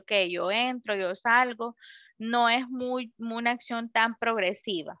cuando yo entro, yo salgo. No es una acción tan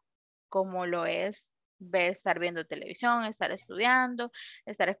progresiva como lo es estar viendo televisión, estar estudiando,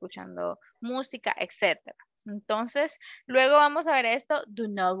 estar escuchando música, etc. Entonces, luego vamos a ver esto, do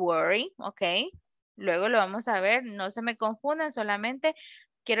not worry, ¿ok? Luego lo vamos a ver, no se me confundan, solamente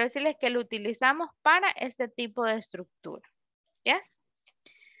quiero decirles que lo utilizamos para este tipo de estructura. ¿Yes?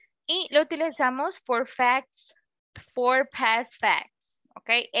 Y lo utilizamos for past facts, ¿ok?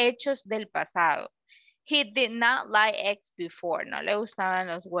 Hechos del pasado. He did not like eggs before. No le gustaban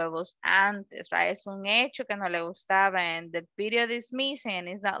los huevos antes, right? Es un hecho que no le gustaba and the period is missing and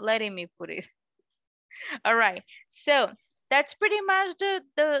it's not letting me put it. All right, so that's pretty much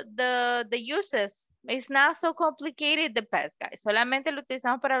the uses. It's not so complicated, the past, guys. Solamente lo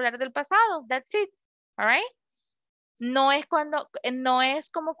utilizamos para hablar del pasado. That's it, all right? No es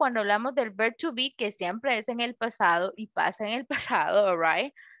como cuando hablamos del verb to be, que siempre es en el pasado y pasa en el pasado, all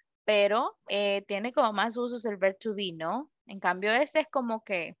right? Pero tiene como más usos el verb to be, ¿no? En cambio, este es como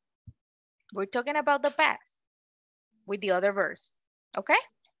que we're talking about the past with the other verbs, okay?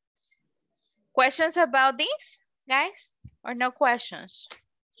 Questions about this, guys? Or no questions?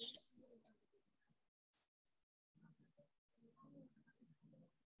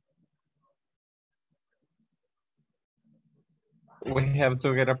 We have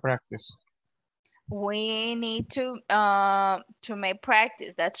to get a practice. We need to make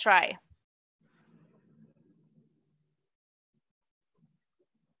practice, that's right.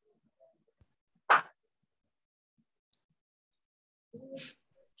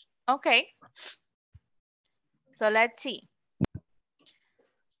 Okay. So let's see.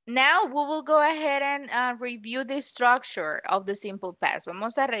 Now we will go ahead and review the structure of the simple past.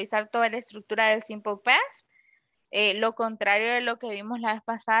 Vamos a revisar toda la estructura del simple past. Lo contrario de lo que vimos la vez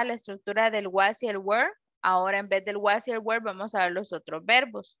pasada, la estructura del was y el were. Ahora en vez del was y el were vamos a ver los otros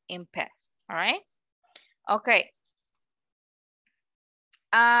verbos in past. All right? Okay.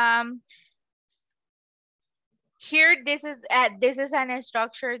 Here, this is an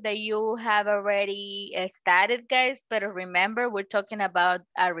structure that you have already studied, guys. But remember, we're talking about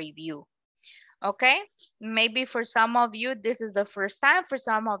a review. Okay, maybe for some of you, this is the first time. For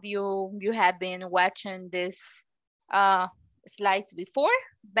some of you, you have been watching this slides before,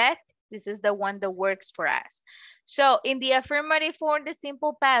 but this is the one that works for us. So in the affirmative form, the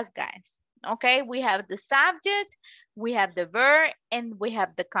simple past, guys. Okay, we have the subject, we have the verb, and we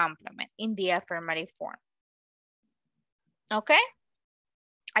have the complement in the affirmative form. Okay.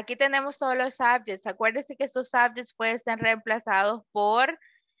 Aquí tenemos todos los subjects. Acuérdense que estos subjects pueden ser reemplazados por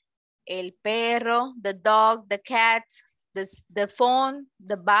el perro, the dog, the cat, the phone,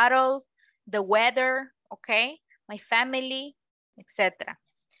 the bottle, the weather, okay, my family, etc.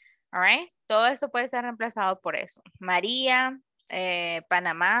 All right. Todo eso puede ser reemplazado por eso. María,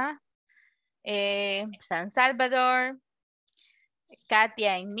 Panamá, San Salvador,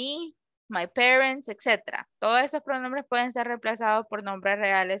 Katia and me, my parents, etc. Todos esos pronombres pueden ser reemplazados por nombres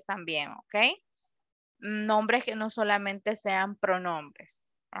reales también, ¿ok? Nombres que no solamente sean pronombres,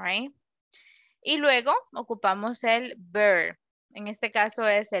 all right? Y luego ocupamos el verb. En este caso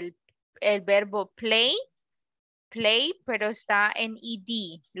es el verbo play, pero está en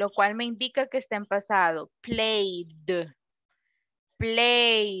ed, lo cual me indica que está en pasado. Played,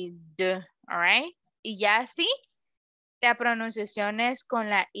 all right? Y ya así, la pronunciación es con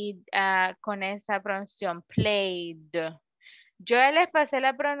esa pronunciación, played. Yo les pasé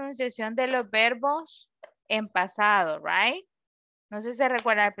la pronunciación de los verbos en pasado, right? No sé si se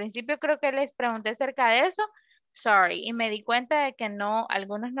recuerdan, al principio creo que les pregunté acerca de eso. Sorry, y me di cuenta de que no,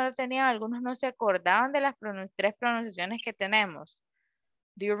 algunos no lo tenían, algunos no se acordaban de las tres pronunciaciones que tenemos.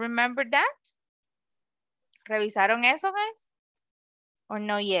 Do you remember that? ¿Revisaron eso, guys? Or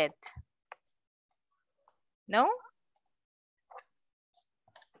no yet? No?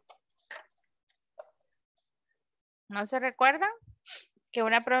 ¿No se recuerdan? Que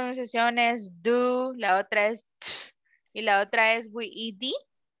una pronunciación es do, la otra es t, y la otra es with ed.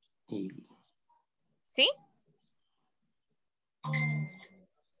 ¿Sí?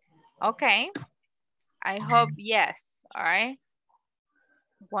 Okay. I hope yes. All right.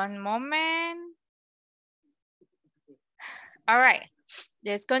 One moment. All right.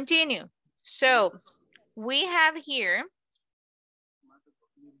 Let's continue. So we have here.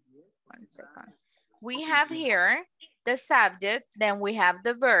 One second. We have here the subject, then we have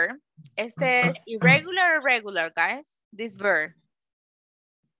the verb. Este es irregular or regular, guys? This verb.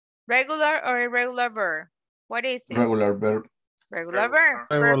 Regular or irregular verb? What is it? Regular verb. Regular verb.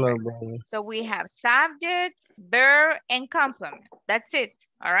 Regular Perfect. verb. So we have subject, verb, and complement. That's it.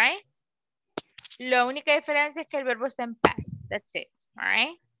 All right. La única diferencia es que el verbo está en past. That's it. All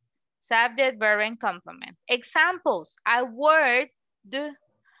right. Subject, verb, and complement. Examples. I worked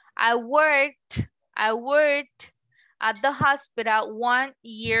at the hospital 1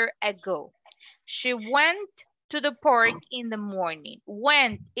 year ago. She went to the park in the morning.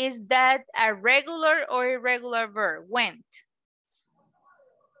 Went, is that a regular or irregular verb? Went.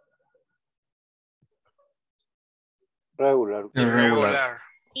 Regular. Irregular.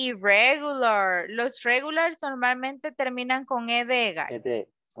 Irregular. Los regulars normalmente terminan con ed, guys.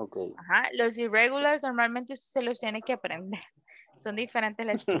 Okay. Ajá. Los irregulars normalmente usted se los tiene que aprender. Son diferentes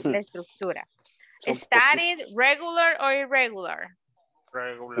la estructura. Studied, regular or irregular?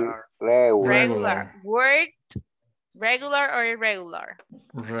 Regular. Regular. Worked, regular or irregular?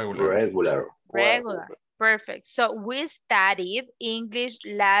 Regular. Perfect. So we studied English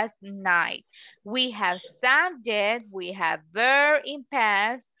last night. We have subject, we have verb in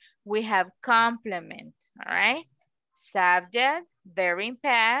past, we have complement. All right. Subject, verb in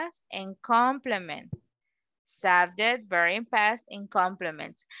past, and complement. Subject, verb in past, and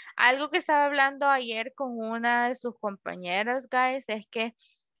complements. Algo que estaba hablando ayer con una de sus compañeras, guys, es que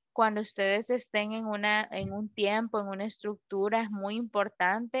cuando ustedes estén en un tiempo, en una estructura, es muy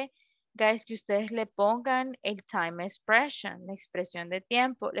importante, guys, que ustedes le pongan el time expression, la expresión de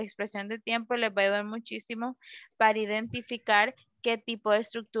tiempo. La expresión de tiempo les va a ayudar muchísimo para identificar qué tipo de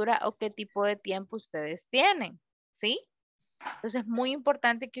estructura o qué tipo de tiempo ustedes tienen, ¿sí? Entonces es muy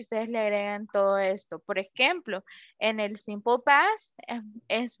importante que ustedes le agreguen todo esto. Por ejemplo, en el simple past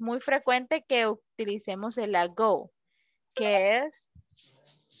es muy frecuente que utilicemos el ago, que es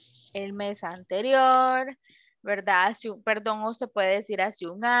el mes anterior, ¿verdad? Perdón, o se puede decir hace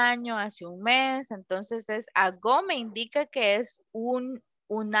un año, hace un mes. Entonces ago me indica que es un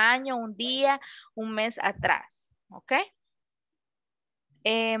año, un día, un mes atrás. ¿Ok?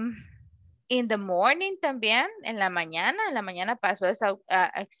 In the morning también, en la mañana pasó esa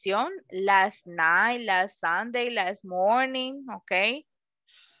acción. Last night, last Sunday, last morning, ¿ok?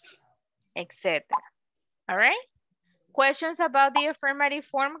 Etcétera. All right? Questions about the affirmative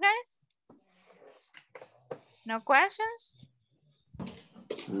form, guys? No questions?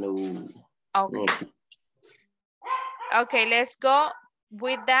 No. Okay. Okay, let's go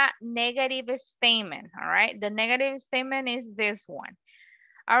with that negative statement, all right? The negative statement is this one.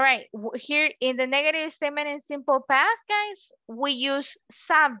 All right, here in the negative statement in simple past, guys, we use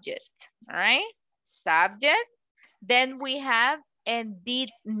subject, all right? Subject, then we have and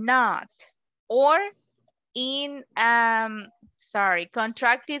did not, or in,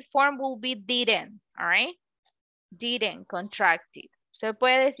 contracted form will be didn't, all right? Didn't, contracted. So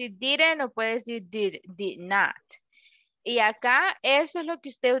puede decir didn't o puede decir did not. Y acá eso es lo que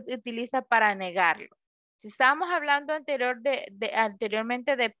usted utiliza para negarlo. Si estábamos hablando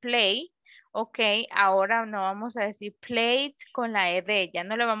anteriormente de play, ok, ahora no vamos a decir played con la ed, ya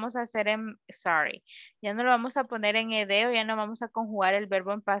no lo vamos a hacer ya no lo vamos a poner en ed o ya no vamos a conjugar el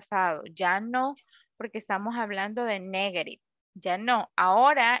verbo en pasado, ya no, porque estamos hablando de negative, ya no.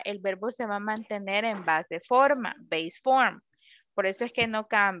 Ahora el verbo se va a mantener en base forma, base form, por eso es que no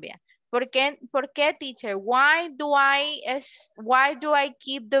cambia. ¿Por qué, teacher? Why do I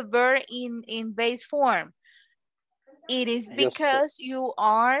keep the verb in base form? It is because you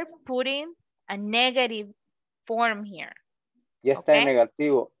are putting a negative form here. Ya está en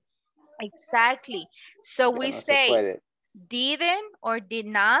negativo. Exactly. So we say didn't or did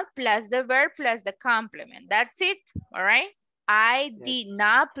not plus the verb plus the complement. That's it. All right. I did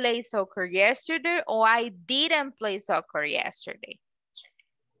not play soccer yesterday, or I didn't play soccer yesterday.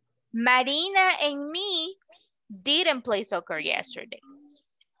 Marina and me didn't play soccer yesterday.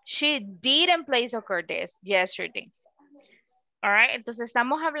 She didn't play soccer yesterday. All right, entonces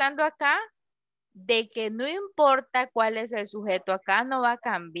estamos hablando acá de que no importa cuál es el sujeto, acá no va a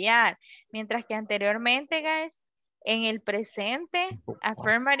cambiar. Mientras que anteriormente, guys, en el presente,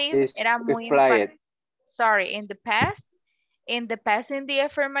 affirmative era muy importante. Sorry, in the past, in the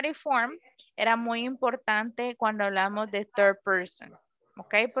affirmative form, era muy importante cuando hablamos de third person.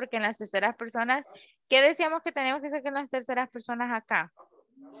 ¿Ok? Porque en las terceras personas, ¿qué decíamos que teníamos que hacer con las terceras personas acá?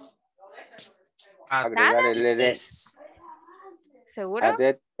 Agregar el ed. ¿Seguro?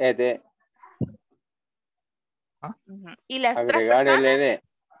 Ed. ¿Y las agregar otras el ed.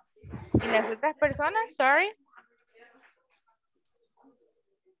 ¿Y las otras personas? Sorry.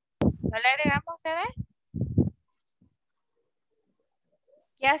 ¿No le agregamos ed?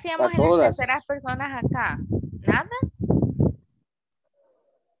 ¿Qué hacíamos en las terceras personas acá? ¿Nada?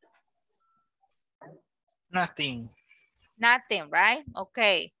 Nothing. Nothing, right?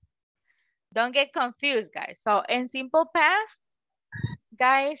 Okay. Don't get confused, guys. So, en simple past,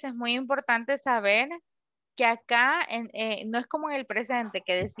 guys, es muy importante saber que acá no es como en el presente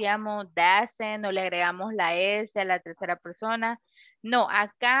que decíamos doesn't o le agregamos la S a la tercera persona. No,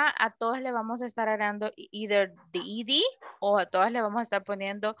 acá a todos le vamos a estar agregando either the ed o a todos le vamos a estar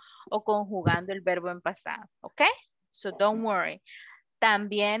poniendo o conjugando el verbo en pasado. ¿Ok? So don't worry.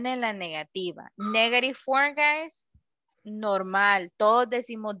 También en la negativa. Negative form, guys. Normal. Todos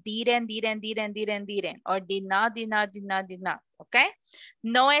decimos didn't. Or did not. ¿Ok?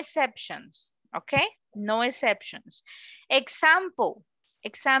 No exceptions. ¿Ok? No exceptions. Example.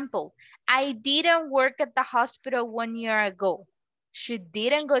 I didn't work at the hospital 1 year ago. She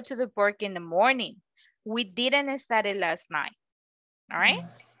didn't go to the work in the morning. We didn't study last night. All right?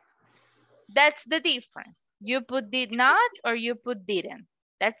 That's the difference. You put did not or you put didn't.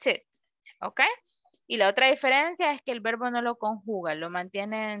 That's it. Okay? Y la otra diferencia es que el verbo no lo conjuga, lo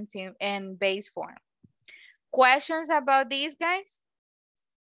mantiene en base form. Questions about these, guys?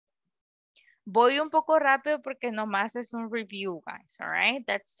 Voy un poco rápido porque nomás es un review, guys. All right?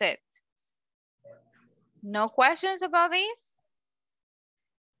 That's it. No questions about this?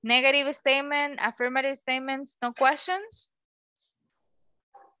 Negative statement, affirmative statements, no questions?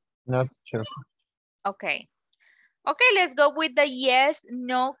 No, teacher. Okay. Okay, let's go with the yes,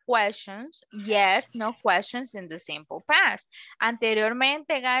 no questions. Yes, no questions in the simple past.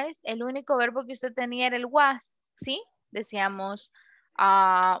 Anteriormente, guys, el único verbo que usted tenía era el was, ¿sí? Decíamos,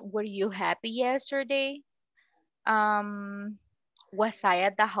 were you happy yesterday? Was I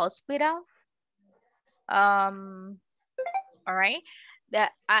at the hospital? All right.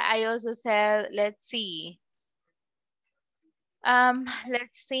 I also said, let's see.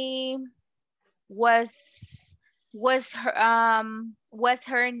 Was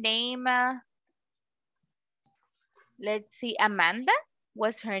her name, let's see, Amanda?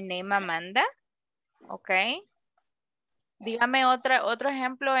 Was her name Amanda? Okay. Dígame otro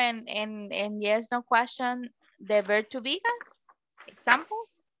ejemplo en yes, no question, the verb to be, guys. Example.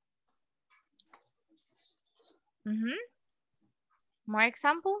 More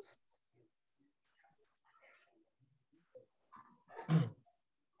examples?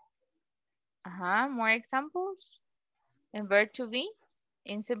 More examples in verb to be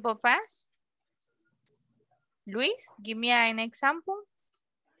in simple past. Luis, give me an example.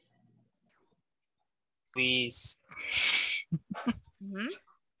 Luis.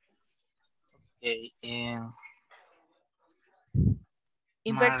 Okay, in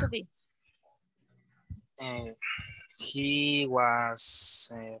verb to be. He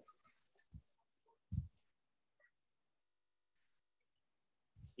was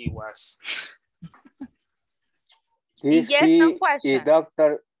Is yes, he no question. a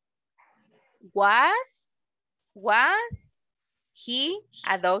doctor? Was he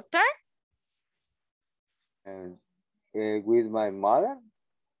a doctor? With my mother?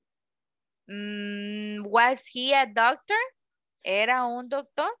 Was he a doctor? ¿Era un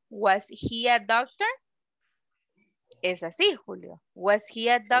doctor? Was he a doctor? Es así, Julio. Was he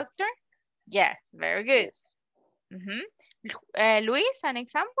a doctor? Yes, very good. Luis, an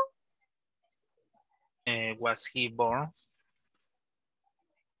example? Was he born?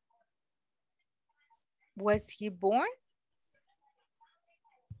 Was he born?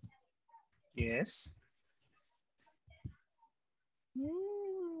 Yes.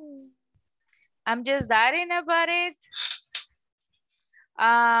 I'm just doubting about it.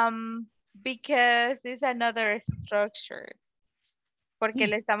 Because it's another structure. Porque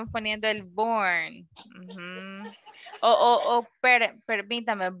le estamos poniendo el born.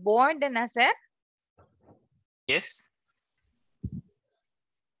 Permítame, born de nacer. Yes.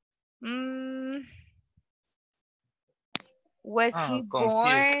 Was he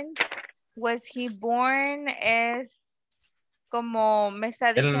born? Was he born es como me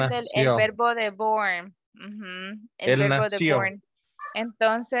está diciendo el verbo de born. El verbo de born.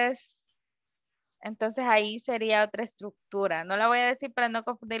 Entonces ahí sería otra estructura. No la voy a decir para no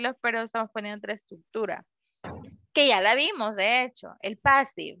confundirlos, pero estamos poniendo otra estructura. Que ya la vimos, de hecho. El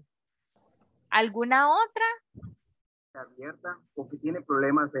passive. ¿Alguna otra? Abierta o que tiene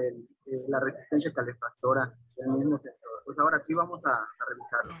problemas de la resistencia calefactora del mismo sector. Pues ahora sí vamos a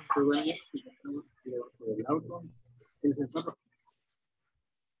revisarlo. El auto, el sensor.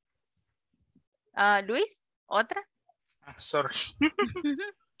 Luis, ¿otra? Sorry.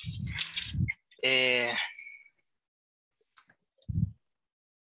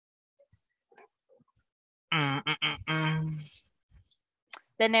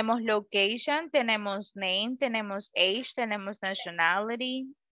 Tenemos location, tenemos name, tenemos age, tenemos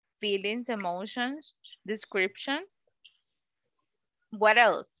nationality, feelings, emotions, description. What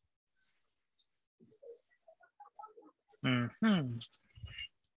else?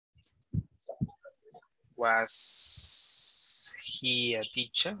 Was he a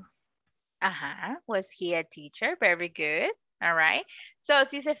teacher? Was he a teacher? Very good. All right. So,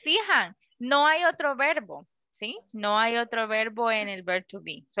 si se fijan, no hay otro verbo, ¿sí? No hay otro verbo en el verb to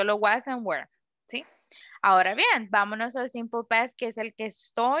be. Solo was and were, ¿sí? Ahora bien, vámonos al simple past, que es el que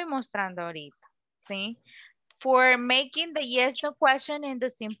estoy mostrando ahorita, ¿sí? For making the yes, no question in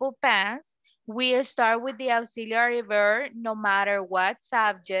the simple past, we start with the auxiliary verb, no matter what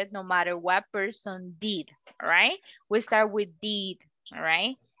subject, no matter what person did, all right? We start with did, all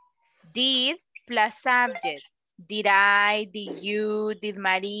right? Did plus subject. Did I, did you, did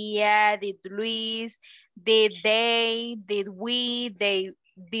Maria, did Luis, did they, did we, did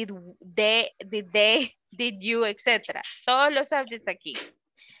you, etc. Todos los subjects aquí.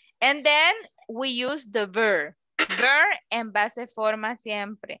 And then we use the verb. Verb en base forma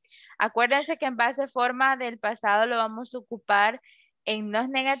siempre. Acuérdense que en base forma del pasado lo vamos a ocupar en las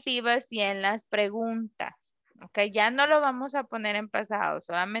negativas y en las preguntas. Ok, ya no lo vamos a poner en pasado,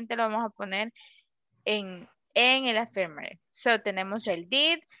 solamente lo vamos a poner en el affirmative. So tenemos el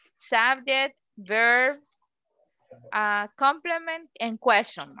did, subject, verb, complement, and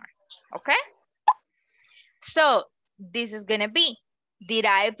question mark. Okay? So this is gonna be, did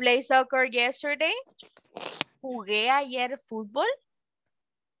I play soccer yesterday? ¿Jugué ayer fútbol?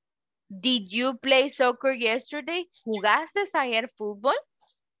 Did you play soccer yesterday? ¿Jugaste ayer fútbol?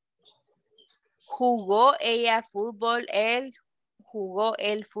 ¿Jugó ella fútbol? ¿Él jugó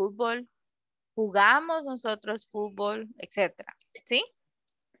el fútbol? ¿Jugamos nosotros fútbol? Etcétera. ¿Sí?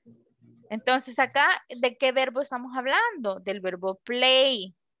 Entonces acá, ¿de qué verbo estamos hablando? Del verbo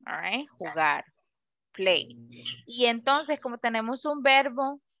play. All right? Jugar. Play. Y entonces, como tenemos un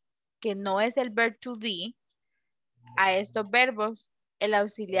verbo que no es el verb to be, a estos verbos, el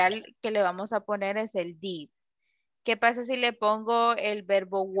auxiliar que le vamos a poner es el did. ¿Qué pasa si le pongo el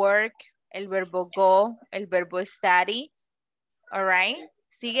verbo work, el verbo go, el verbo study? All right.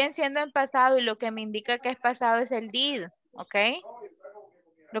 Siguen siendo en pasado y lo que me indica que es pasado es el did. ¿Ok?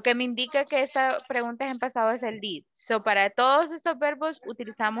 Lo que me indica que esta pregunta es en pasado es el did. So, para todos estos verbos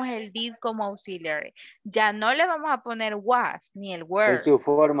utilizamos el did como auxiliary. Ya no le vamos a poner was ni el were. En su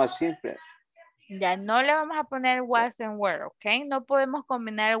forma simple. Ya no le vamos a poner was and were, ¿ok? No podemos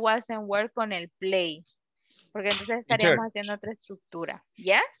combinar el was and were con el play. Porque entonces estaríamos haciendo otra estructura.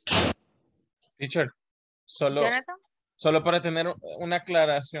 ¿Yes? Teacher, solo para tener una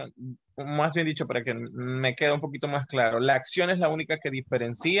aclaración, más bien dicho, para que me quede un poquito más claro. La acción es la única que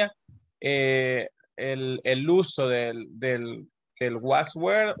diferencia el uso del was,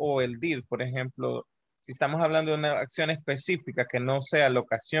 were o el did. Por ejemplo, si estamos hablando de una acción específica que no sea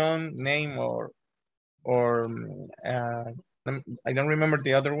locación, name or I don't remember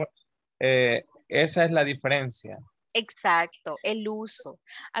the other one. Esa es la diferencia. Exacto, el uso.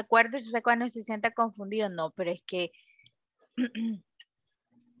 Acuérdese cuando se sienta confundido, no, pero es que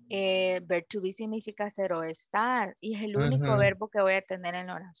verb to be significa ser o estar y es el único verbo que voy a tener en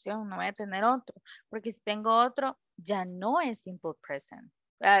la oración, no voy a tener otro, porque si tengo otro ya no es simple present.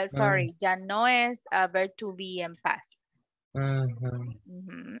 Ya no es verb to be en past.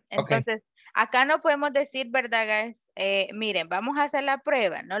 Entonces, acá no podemos decir, ¿verdad, guys? Miren, vamos a hacer la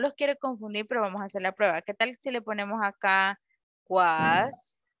prueba. No los quiero confundir, pero vamos a hacer la prueba. ¿Qué tal si le ponemos acá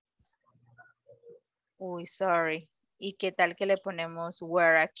was? Uy, sorry. ¿Y qué tal que le ponemos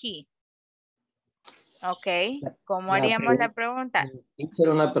were aquí? Ok. ¿Cómo haríamos la pregunta? Hice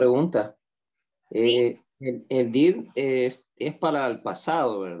una pregunta. ¿Sí? El did es para el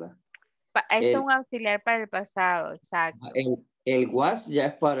pasado, ¿verdad? Es un auxiliar para el pasado, exacto. El was ya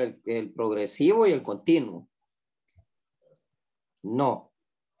es para el progresivo y el continuo. No.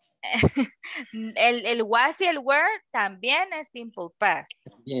 El was y el were también es simple past.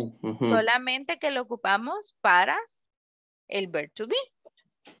 Bien. Solamente que lo ocupamos para el verb to be.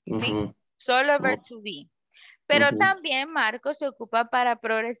 ¿Sí? Solo el verb to be. Pero también Marco se ocupa para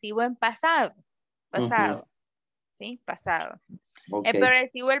progresivo en pasado. Pasado. ¿Sí? Pasado. Okay. El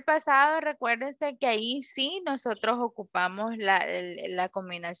progresivo el pasado, recuérdense que ahí sí nosotros ocupamos la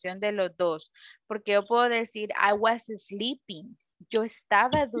combinación de los dos. Porque yo puedo decir, I was sleeping. Yo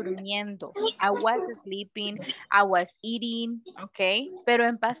estaba durmiendo. I was sleeping. I was eating. ¿Ok? Pero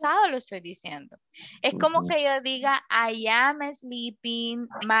en pasado lo estoy diciendo. Es como que yo diga, I am sleeping.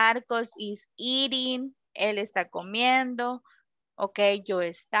 Marcos is eating. Él está comiendo. ¿Ok? Yo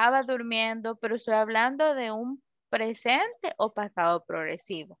estaba durmiendo. Pero estoy hablando de un presente o pasado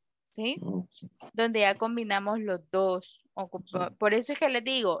progresivo, ¿sí? Donde ya combinamos los dos. Por eso es que les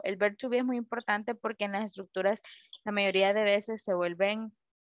digo, el verb to be es muy importante porque en las estructuras la mayoría de veces se vuelven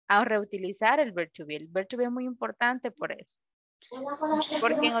a reutilizar el verb to be. El verb to be es muy importante por eso.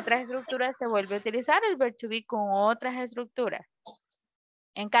 Porque en otras estructuras se vuelve a utilizar el verb to be con otras estructuras.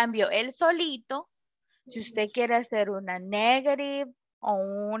 En cambio, él solito, si usted quiere hacer una negative o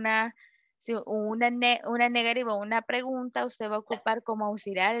una negativa o una pregunta, usted va a ocupar como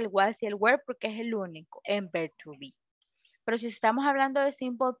auxiliar el was y el were porque es el único en verb to be. Pero si estamos hablando de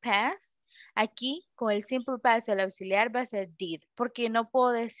simple past, aquí con el simple past el auxiliar va a ser did, porque no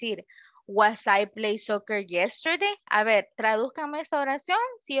puedo decir was I play soccer yesterday. A ver, tradúzcame esta oración.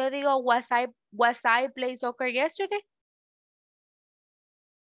 Si yo digo was I play soccer yesterday.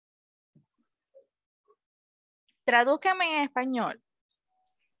 Tradúzcame en español.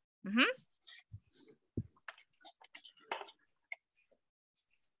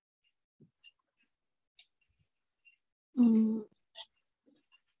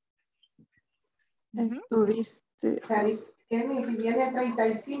 Estuviste. Si viene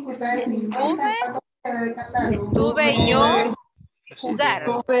 35 y trae 50, estuve yo jugar.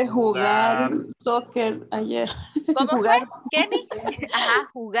 Estuve jugar soccer ayer. ¿Cómo jugar. fue, Kenny? Ajá,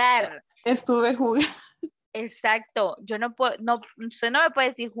 jugar. Estuve jugando. Exacto. Yo no puedo, usted no me puede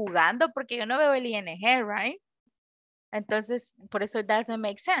decir jugando porque yo no veo el ING, right? Entonces, por eso it doesn't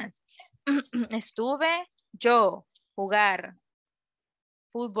make sense. Estuve yo jugar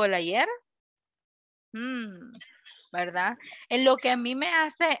fútbol ayer. ¿Verdad? En lo que a mí me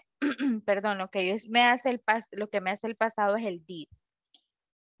hace, perdón, lo que me hace el pasado es el did.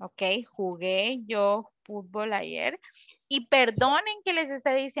 Ok, jugué yo fútbol ayer. Y perdonen que les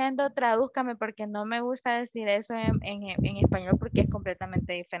esté diciendo tradúzcame porque no me gusta decir eso en español porque es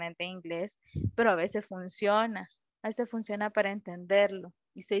completamente diferente en inglés, pero a veces funciona. A veces funciona para entenderlo.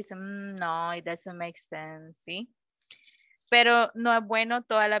 Y se dice, no, it doesn't make sense, ¿sí? Pero no es bueno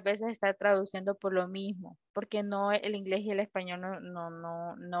todas las veces estar traduciendo por lo mismo, porque no el inglés y el español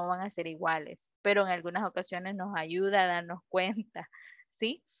no van a ser iguales, pero en algunas ocasiones nos ayuda a darnos cuenta,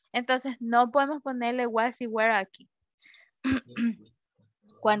 ¿sí? Entonces no podemos ponerle was y were aquí.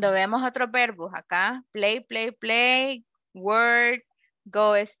 Cuando vemos otros verbos acá, play, word,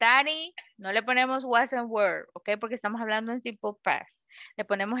 go, study, no le ponemos was and were, ¿ok? Porque estamos hablando en simple past. Le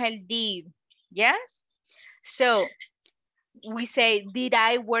ponemos el did, ¿yes? So, we say, did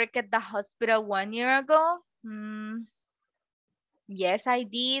I work at the hospital 1 year ago? Yes, I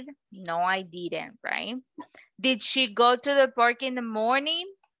did. No, I didn't, right? Did she go to the park in the morning?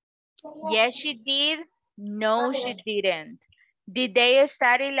 Yes, she did. No, she didn't. Did they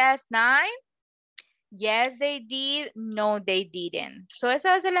study last night? Yes, they did. No, they didn't. So esa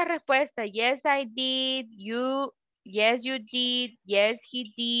va a ser la respuesta. Yes, I did. Yes, you did. Yes,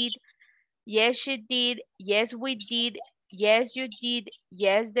 he did. Yes, she did. Yes, we did. Yes, you did.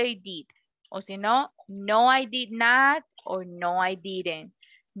 Yes, they did. O si no, no, I did not, or no, I didn't.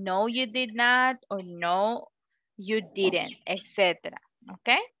 No, you did not, or no, you didn't, etc.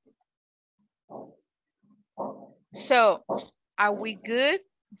 Okay? So, are we good?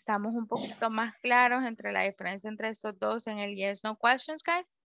 ¿Estamos un poquito más claros entre la diferencia entre estos dos en el yes, no questions,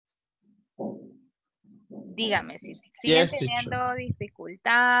 guys? Dígame si siguen teniendo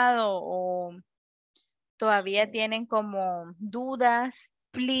dificultad o todavía tienen como dudas.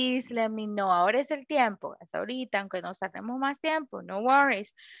 Please let me know. Ahora es el tiempo. Hasta ahorita, aunque nos sacemos más tiempo, no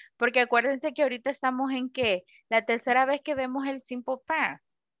worries. Porque acuérdense que ahorita estamos en ¿qué? La tercera vez que vemos el simple past.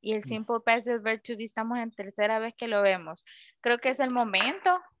 Y el simple past del verb to be estamos en tercera vez que lo vemos. Creo que es el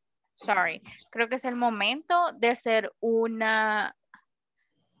momento. Creo que es el momento de hacer una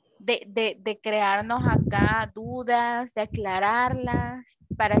de crearnos acá dudas, de aclararlas,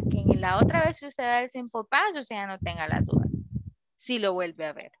 para que en la otra vez que usted da el simple past, usted ya no tenga las dudas. Si lo vuelve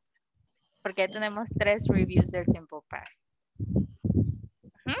a ver. Porque ya tenemos 3 reviews del simple past.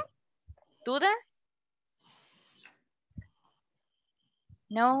 ¿Dudas?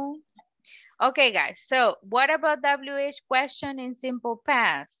 No. Okay, guys. So, what about WH question in simple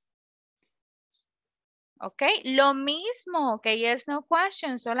past? Okay, lo mismo que yes, no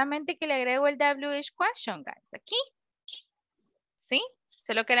question, solamente que le agrego el WH question, guys, aquí. ¿Sí?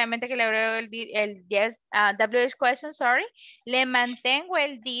 Solo que realmente que le agrego el yes, WH question, sorry. Le mantengo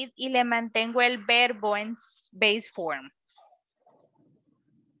el did y le mantengo el verbo en base form.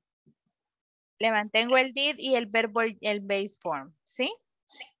 Le mantengo el did y el verbo el base form, ¿sí?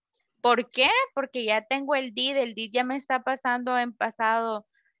 ¿Por qué? Porque ya tengo el did ya me está pasando en pasado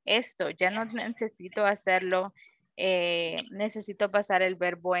esto, ya no necesito hacerlo, necesito pasar el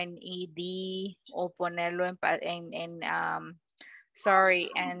verbo en ed o ponerlo en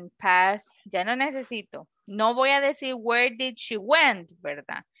past, ya no necesito. No voy a decir where did she went,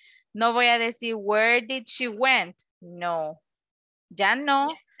 ¿verdad? No voy a decir where did she went, no, ya no,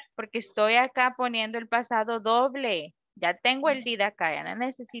 porque estoy acá poniendo el pasado doble. Ya tengo el did acá, ya no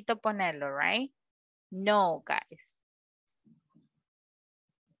necesito ponerlo, right? No, guys.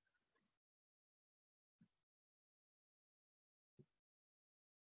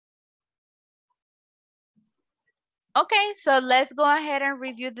 Okay, so let's go ahead and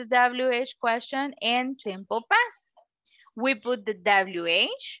review the WH question in simple past. We put the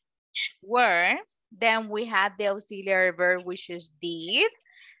WH, were, then we have the auxiliary verb, which is did.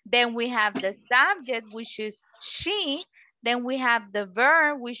 Then we have the subject, which is she. Then we have the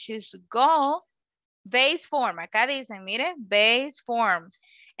verb, which is go. Base form, acá dicen, mire, base form.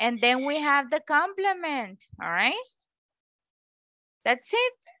 And then we have the complement, all right? That's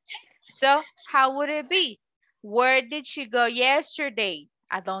it. So, how would it be? Where did she go yesterday?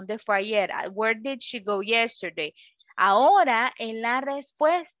 ¿A dónde fue ayer? Where did she go yesterday? Ahora, en la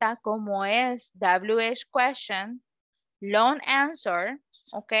respuesta, como es WH question, long answer,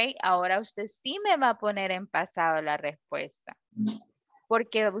 ok, ahora usted sí me va a poner en pasado la respuesta.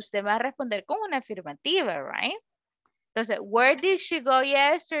 Porque usted va a responder con una afirmativa, right? Entonces, where did she go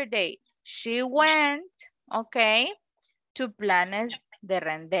yesterday? She went, ok, to planes de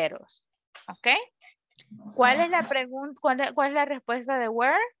renderos, ok. ¿Cuál es la pregunta? ¿Cuál es la respuesta de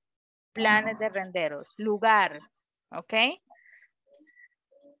where? Planes de renderos, lugar, ok.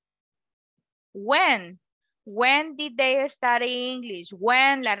 When did they study English?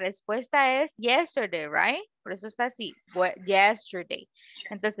 When, la respuesta es yesterday, right? Por eso está así, yesterday.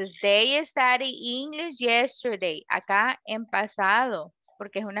 Entonces, they study English yesterday. Acá en pasado,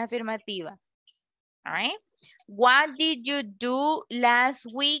 porque es una afirmativa. All right? What did you do last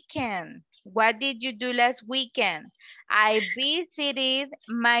weekend? What did you do last weekend? I visited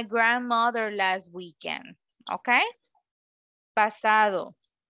my grandmother last weekend. Okay? Pasado.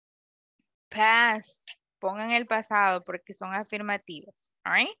 Past. Pongan el pasado porque son afirmativas.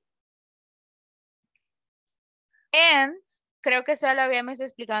 All right? And, creo que eso lo habíamos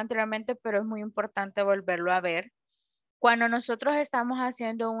explicado anteriormente, pero es muy importante volverlo a ver. Cuando nosotros estamos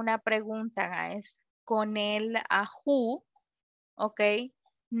haciendo una pregunta, guys, con el who, ok,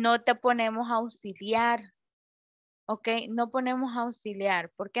 no te ponemos auxiliar, ok, no ponemos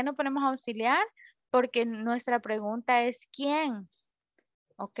auxiliar. ¿Por qué no ponemos auxiliar? Porque nuestra pregunta es ¿quién?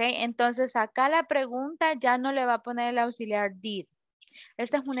 Ok, entonces acá la pregunta ya no le va a poner el auxiliar did.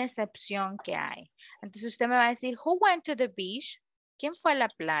 Esta es una excepción que hay. Entonces usted me va a decir, who went to the beach? ¿Quién fue a la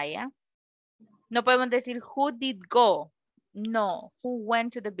playa? No podemos decir, who did go? No, who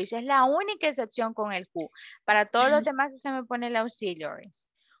went to the beach. Es la única excepción con el who. Para todos los demás usted me pone el auxiliary.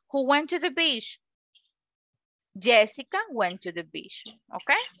 Who went to the beach? Jessica went to the beach.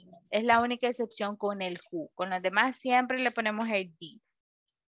 ¿Ok? Es la única excepción con el who. Con los demás siempre le ponemos el did.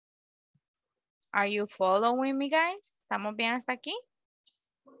 Are you following me, guys? ¿Estamos bien hasta aquí?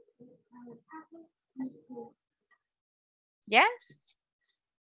 Yes?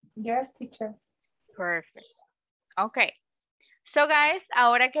 Yes, teacher. Perfect. Okay. So, guys,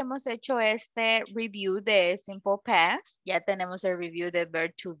 ahora que hemos hecho este review de Simple Past, ya tenemos el review de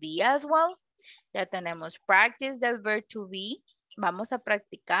Verb to Be as well. Ya tenemos practice del Verb to Be. Vamos a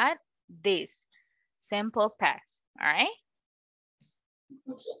practicar this Simple Past. All right?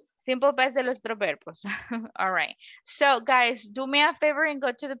 Simple past de los otros verbos. All right. So, guys, do me a favor and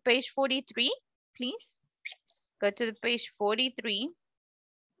go to the page 43, please. Go to the page 43.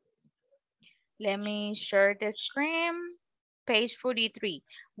 Let me share the screen. Page 43.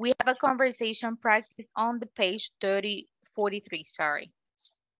 We have a conversation practice on the page 43, sorry.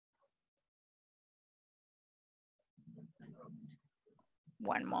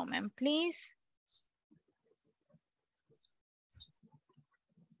 One moment, please.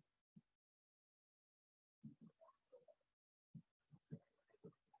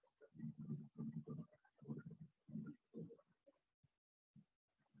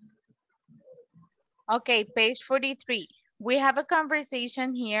 Okay, page 43. We have a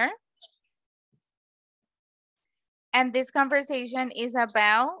conversation here. And this conversation is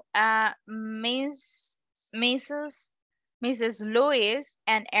about Mrs. Lewis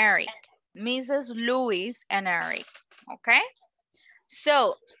and Eric. Mrs. Lewis and Eric, okay?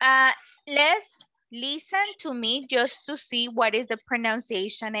 So let's listen to me just to see what is the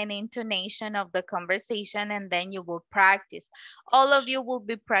pronunciation and intonation of the conversation, and then you will practice. All of you will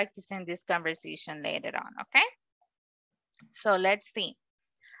be practicing this conversation later on, okay? So let's see.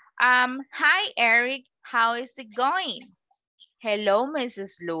 Hi, Eric. How is it going? Hello,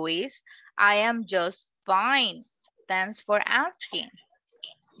 Mrs. Lewis. I am just fine. Thanks for asking.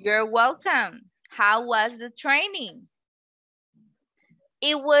 You're welcome. How was the training?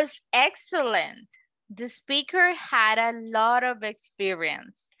 It was excellent. The speaker had a lot of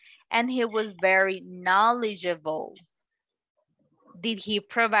experience and he was very knowledgeable. Did he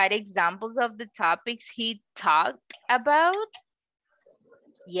provide examples of the topics he talked about?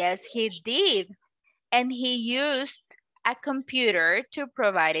 Yes, he did. And he used a computer to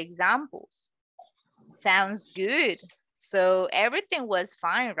provide examples. Sounds good. So everything was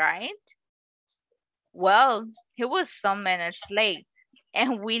fine, right? Well, he was some minutes late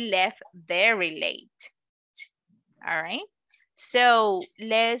and we left very late. All right. So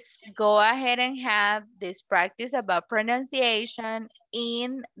let's go ahead and have this practice about pronunciation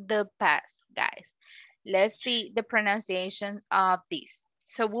in the past, guys. Let's see the pronunciation of this.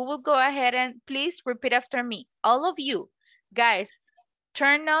 So we will go ahead and please repeat after me. All of you, guys,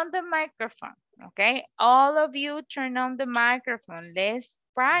 turn on the microphone, okay? All of you turn on the microphone. Let's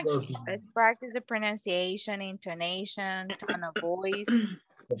practice. Let's practice the pronunciation, intonation, tone of voice.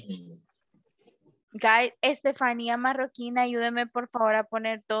 Guys, Estefanía Marroquín, ayúdeme por favor a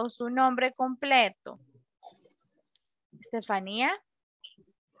poner todo su nombre completo. Estefanía.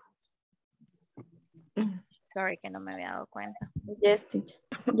 Sorry que no me había dado cuenta. Yes, teacher.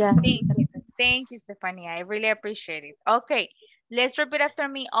 Yeah. Thank you, Stephanie. I really appreciate it. Okay, let's repeat after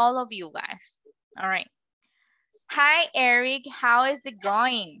me, all of you guys. All right. Hi, Eric. How is it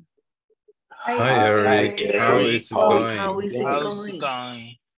going? Hi, Eric. How is it going? How's it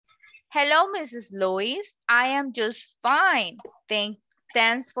going? Hello, Mrs. Lewis. I am just fine.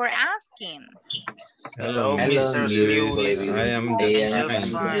 Thanks for asking. Hello, Mrs. Lewis. I am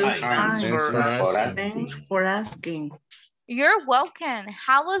just fine. Thanks for asking. You're welcome.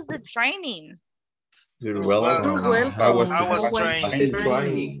 How was the training? You're welcome. How was the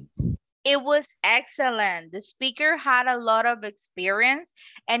training? It was excellent. The speaker had a lot of experience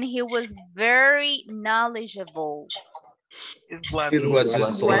and he was very knowledgeable. It was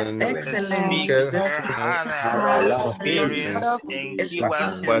excellent. The speaker had a lot of experience and he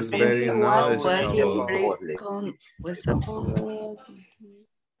was very knowledgeable.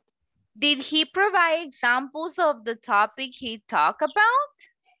 Did he provide examples of the topic he talked about?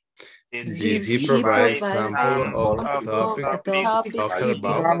 Did he provide examples of the topic he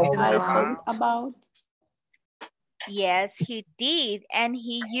talked about? Yes, he did, and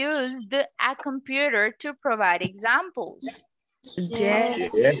he used a computer to provide examples.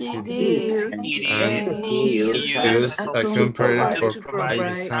 Yes, he did. And he used a computer to provide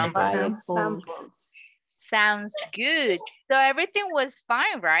examples. Sounds good. So everything was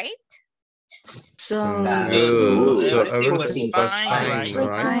fine, right? Sounds good. So everything was fine,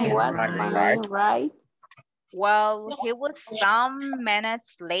 right? Well, he was some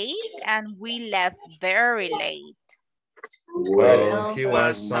minutes late and we left very late. Well, he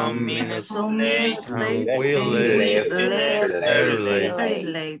was some minutes late and we left very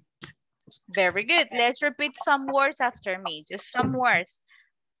late. Very good. Let's repeat some words after me. Just some words.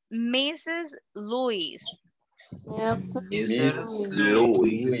 Mrs. Lewis. Mrs.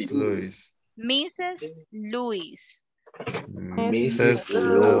 Lewis. Mrs. Lewis. Mrs.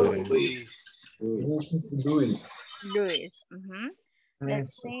 Lewis. Lewis.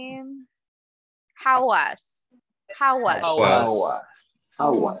 Let's see. How was?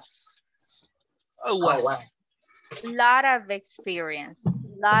 Lot of experience.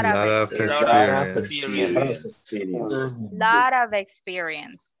 Lot of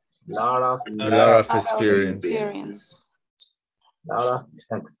experience.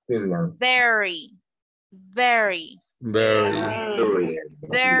 Very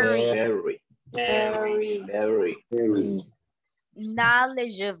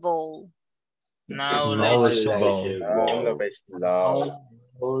knowledgeable.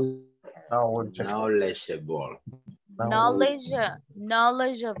 Knowledgeable. Knowledgeable.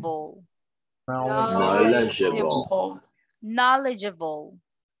 Knowledgeable. Knowledgeable.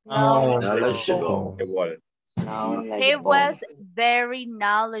 Knowledgeable. He was very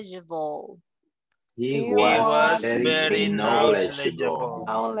knowledgeable. He was very knowledgeable.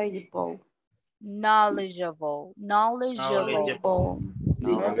 Knowledgeable. Knowledgeable.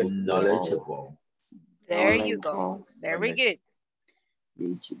 There you go. Very good.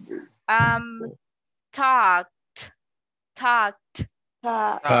 Talked.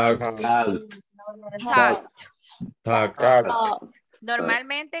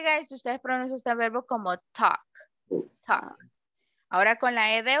 Normalmente, guys, ustedes pronuncian este verbo como talk. Ahora con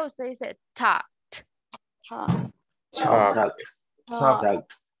la ed usted dice talked. All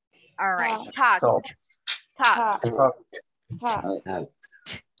right. Talked.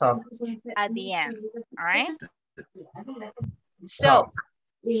 At the end. All right. So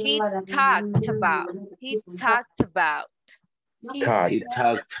he talked about.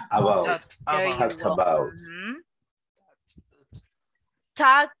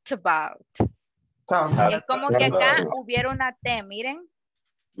 Es como que acá hubiera una T, miren.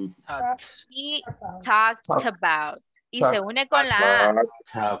 He talked about. Y se une con la A.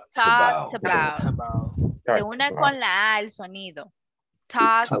 Talked about. Se une con la A el sonido.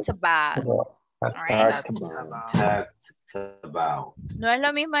 Talked about. Right? No es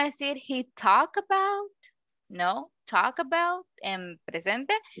lo mismo decir he talked about. No, talk about en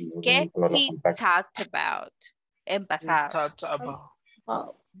presente que he talked about en pasado.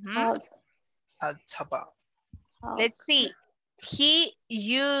 Let's see. He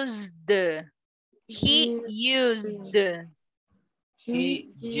used.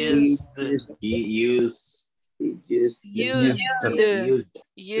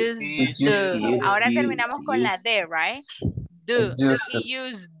 Ahora terminamos con la D, right? He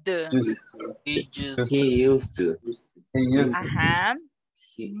used. Ajá.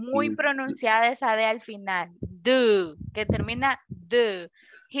 Muy pronunciada esa D al final. Do, que termina do.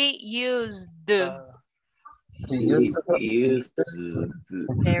 He used.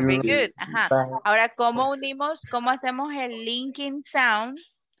 Very good. Ajá. Ahora, ¿cómo hacemos el linking sound?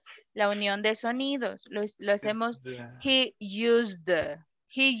 La unión de sonidos. Lo hacemos he used.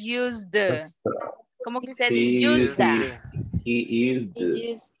 ¿Cómo que usted used that? He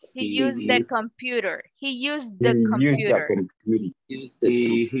used the computer. He used the computer.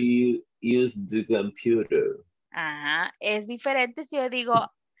 Ajá. Es diferente si yo digo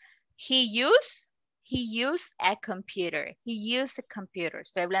he used a computer. He used a computer.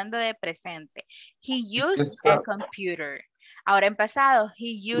 Estoy hablando de presente. He used a computer. Ahora en pasado,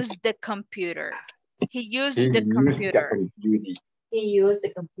 he used the computer. He used the computer.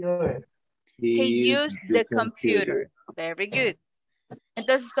 Very good.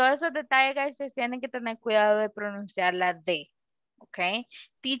 Entonces, todos esos detalles, guys, se tienen que tener cuidado de pronunciar la D. Okay?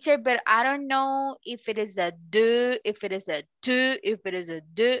 Teacher, but I don't know if it is a do, if it is a to, if it is a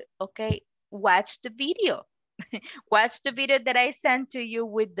do. Okay? Watch the video. Watch the video that I sent to you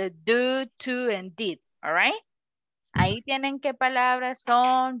with the do, to, and did. All right? Ahí tienen qué palabras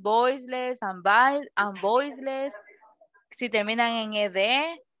son voiceless, unvoiceless. Si terminan en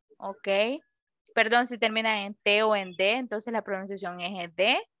ed, ok. Perdón, si terminan en t o en d, entonces la pronunciación es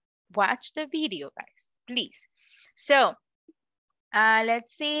ed. Watch the video, guys, please. So,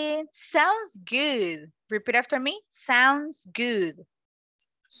 let's see. Sounds good. Repeat after me. Sounds good.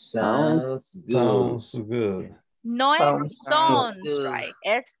 Sounds good. No es sounds, right?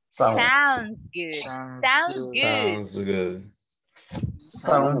 Es sounds good.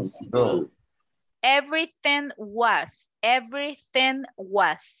 Sounds good. Everything was. Everything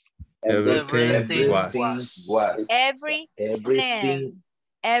was. Everything was. Very good.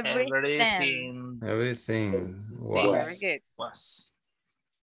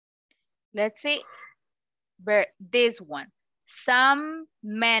 Let's see. This one. Some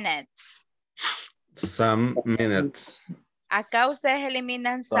minutes. Acá ustedes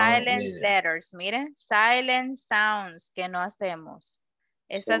eliminan silent letters. Miren, silent sounds que no hacemos.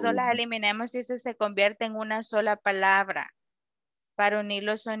 Estas dos las eliminemos y eso se convierte en una sola palabra para unir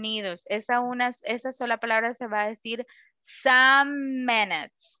los sonidos. Esa sola palabra se va a decir some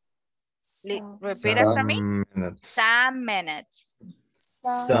minutes. Repeat after me. Some minutes.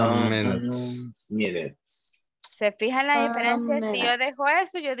 ¿Se fijan la diferencia? Si yo dejo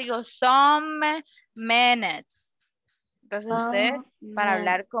eso, yo digo some minutes. Entonces usted, para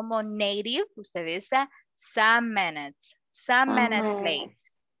hablar como native, usted dice some minutes. Some minutes late.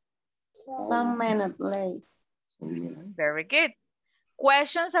 Some minutes late. Very good.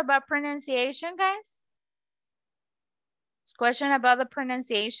 Questions about pronunciation, guys? Question about the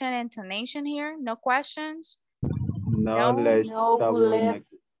pronunciation and intonation here? No questions? Knowledge. Knowledge.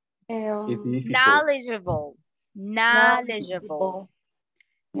 It's difficult. Knowledgeable. Knowledgeable.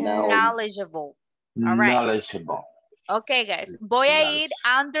 Knowledgeable. All right. Knowledgeable. Okay, guys. Voy a ir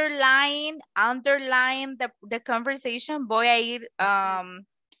underline the conversation. Voy a ir,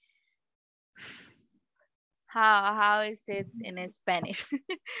 how is it in Spanish?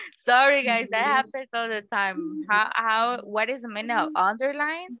 Sorry, guys, that happens all the time. What is the meaning of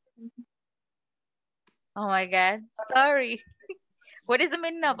underline? Oh my God, sorry. What is the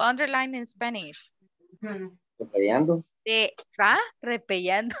meaning of underline in Spanish? Repellando.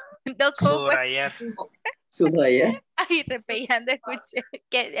 Repellando. No, Subrayar. Subrayar. Ay, repellando, escuché.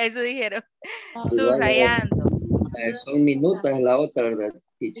 ¿Qué? Eso dijeron. Subrayando. Son minutos la otra, ¿verdad,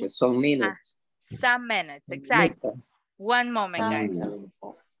 teacher? Son minutes. Some minutes, exactly. One moment, guys.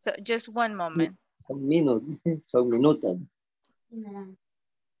 So just one moment. Son minutos. Son minutos.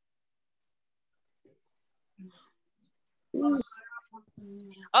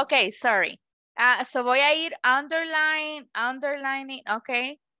 Okay, sorry. So voy a ir underlining,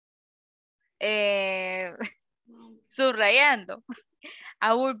 okay. Subrayando.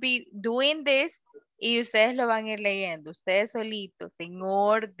 I will be doing this y ustedes lo van a ir leyendo, ustedes solitos, en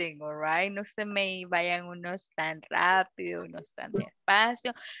orden, alright, no se me vayan unos tan rápido, unos tan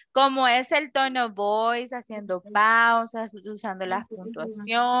despacio, como es el tono voice, haciendo pausas, usando las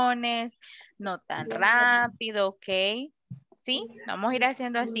puntuaciones, no tan rápido, ok, ¿sí? Vamos a ir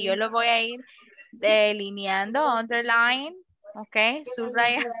haciendo así, yo lo voy a ir delineando, underline, ok,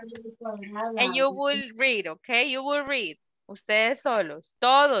 subraya, and you will read, ok, you will read. Ustedes solos,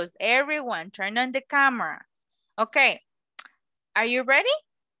 todos, everyone, turn on the camera. Okay, are you ready?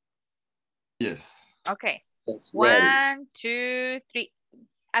 Yes. Okay, Yes, 1, 2, 3.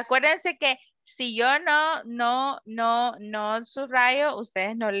 Acuérdense que si yo no subrayo,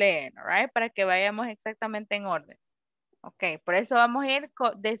 ustedes no leen, all right? Para que vayamos exactamente en orden. Okay, por eso vamos a ir,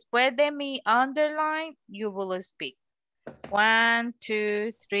 después de mi underline, you will speak. 1,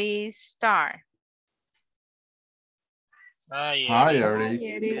 2, 3, start. Hi, Eric.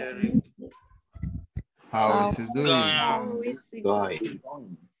 How is it doing? Hi, Miss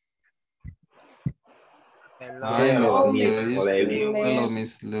Lewis. Hello,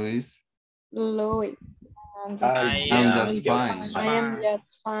 Miss Lewis. Louis. I'm just fine. I am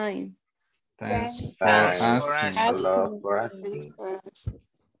just fine. Thanks for asking.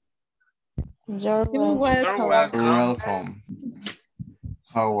 You're welcome. You're welcome.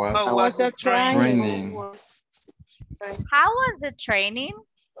 How was the training? How was the training?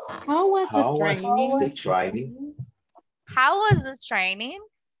 How was the training? How was the training?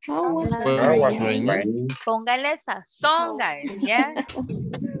 How was the training? Póngale sazón, guys, yeah?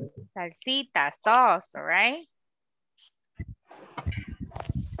 Salsita, sauce, all right?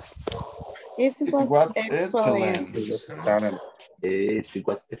 It was excellent. It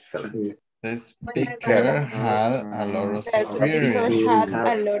was excellent. The speaker had a lot of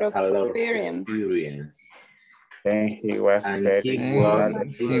experience. And he was very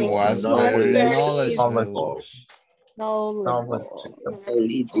knowledgeable.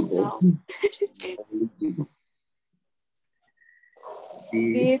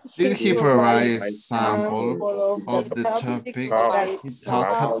 Did he provide example of the topic he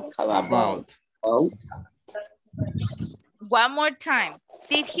talked about? One more time.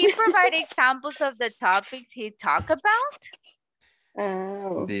 Did he provide examples of the topics he talked about?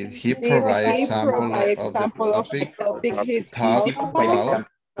 Did he provide example of the topic he talked about?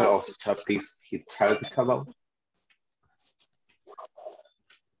 Topics he talked about?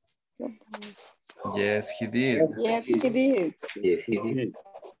 Yes, he did. Yes, he did. Yes, he did.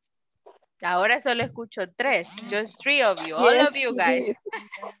 Ahora solo escucho 3. Just 3 of you. All of you guys.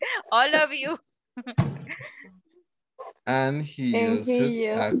 All of you. And he used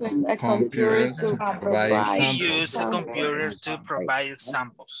a computer to provide examples. He used a computer to provide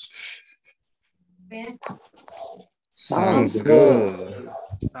examples. Sounds good.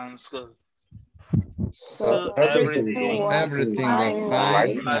 Sounds good. So everything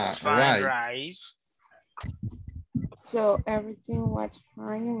was fine, right? So everything was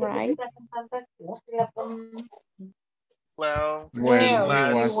fine, right? Well, he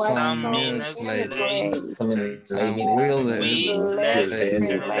was some minutes late. And we left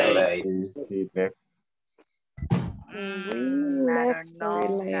late. I don't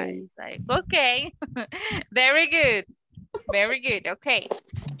know, guys. Like, okay. Very good. Very good. Okay.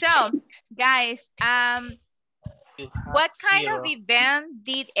 So, guys, what kind of event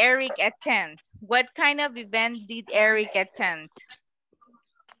did Eric attend? What kind of event did Eric attend?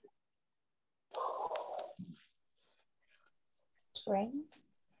 Train.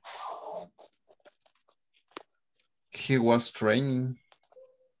 He was training.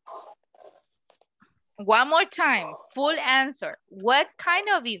 One more time, full answer. What kind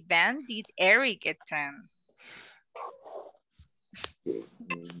of event did Eric attend?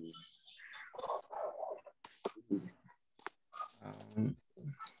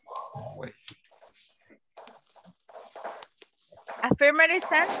 Wait. Affirmative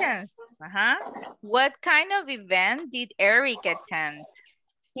sentence. What kind of event did Eric attend?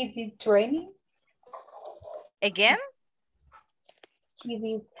 He did training. Again? He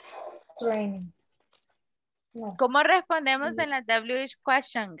did training. No. ¿Cómo respondemos en la WH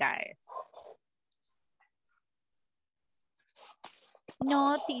question, guys?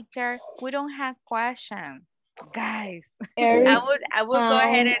 No, teacher, we don't have questions. Guys, Eric, I would go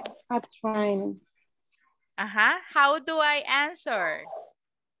ahead and... a training. How do I answer?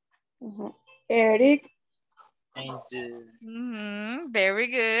 Eric. Very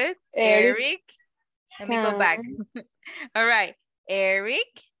good. Eric. Let me go back. All right.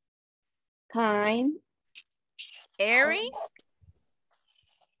 Eric. Kind. Eric.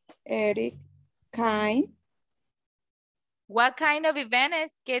 Eric. Kind. What kind of event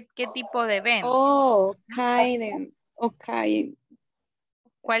es? ¿Qué tipo de evento? Oh, kind. Okay.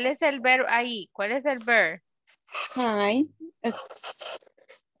 ¿Cuál es el verbo ahí? ¿Cuál es el verbo? Kind.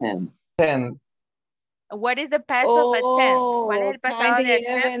 Attend. What is the past of attend? ¿Cuál es el pasado de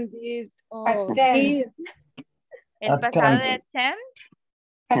attend? Attend. ¿El pasado de attend?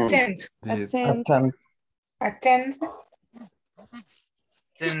 Attend. Attend. Attend. Attend.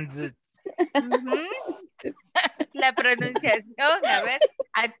 La pronunciación, a ver,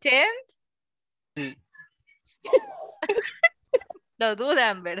 attend. Lo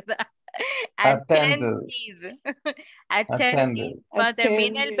dudan, ¿verdad? Attended. Attended. Cuando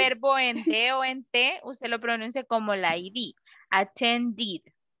termina el verbo en D o en T, usted lo pronuncia como la ID. Attended.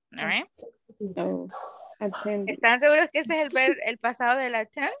 All right? No. Attended. ¿Están seguros que ese es el pasado del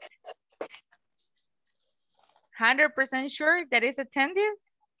attend? 100% sure that is attended?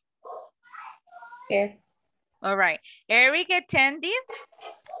 Yeah. All right. Eric attended.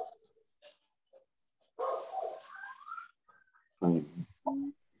 And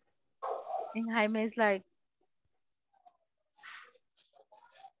Jaime is like,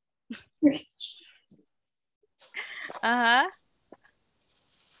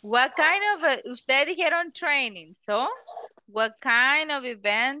 what kind of, usted dijeron training, so what kind of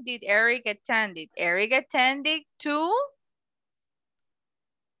event did Eric attend? Eric attended to?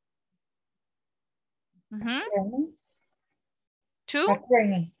 To? A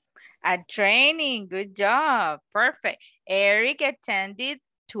training. A training, good job, perfect. Eric attended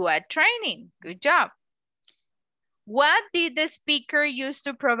to a training, good job. What did the speaker use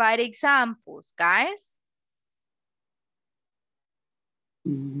to provide examples, guys?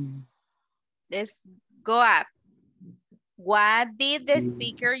 Let's go up. What did the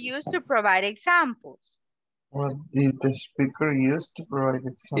speaker use to provide examples? What did the speaker use to provide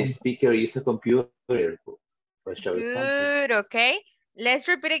examples? The speaker used a computer for show example. Good, okay. Let's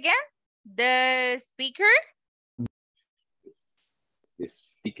repeat again. The speaker? The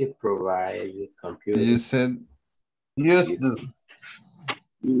speaker provide computer. You said use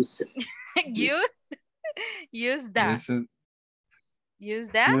Use the. Use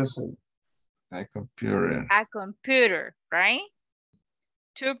the. A computer. A computer, right?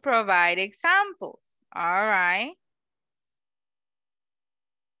 To provide examples. All right.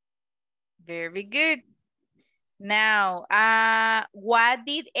 Very good. Now, what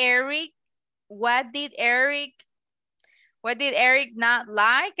did Eric not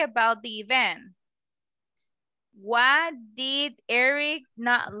like about the event? What did Eric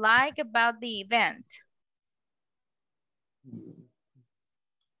not like about the event?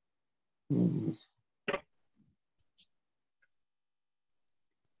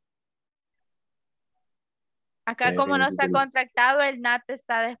 Acá como no está contractado, el not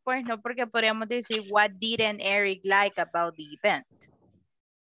está después, no, porque podríamos decir what didn't Eric like about the event.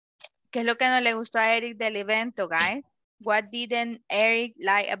 ¿Qué es lo que no le gustó a Eric del evento, guys? What didn't Eric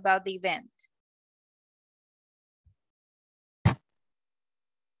like about the event?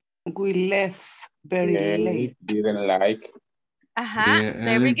 We left very late. Didn't like.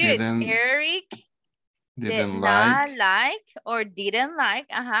 Very good. Eric did not like or didn't like.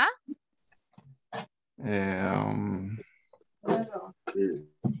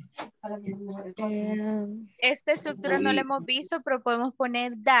 Esta estructura no la hemos visto, pero podemos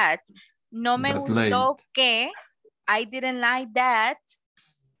poner that. No me gustó que, I didn't like that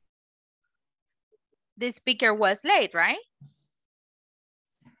the speaker was late, right?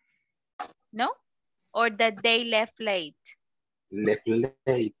 No? Or that they left late. left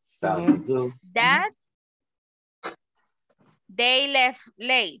late. Some do. That they left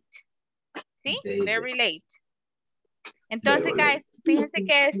late. ¿Sí? They Very late. Entonces, guys, fíjense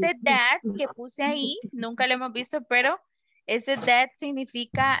que ese that que puse ahí, nunca lo hemos visto, pero ese that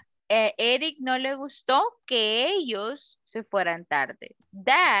significa Eric no le gustó que ellos se fueran tarde.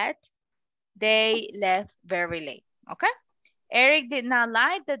 That they left very late. ¿Ok? Eric did not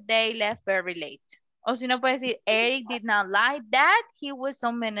like that they left very late. O si no puede decir, Eric did not like that he was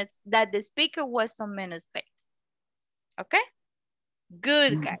some minutes, that the speaker was some minutes late. ¿Ok?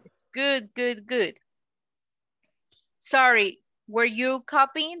 Good, guys. Good, good, good. Sorry, were you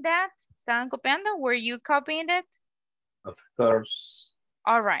copying that? ¿Estaban copiando? Were you copying it? Of course.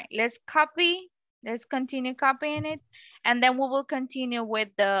 All right, let's copy. Let's continue copying it. And then we will continue with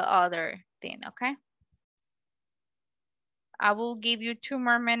the other thing, okay? I will give you 2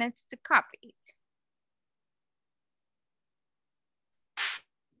 more minutes to copy it.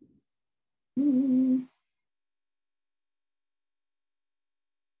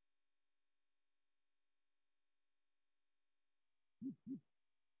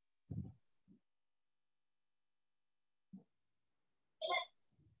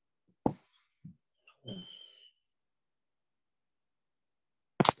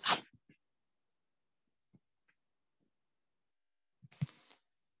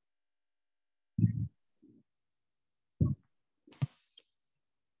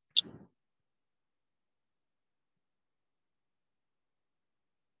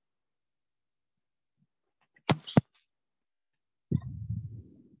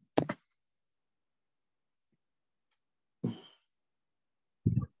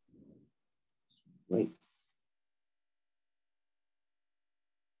 Wait.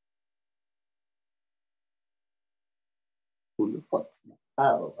 Tú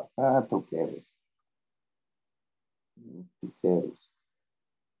quieres. Tú quieres.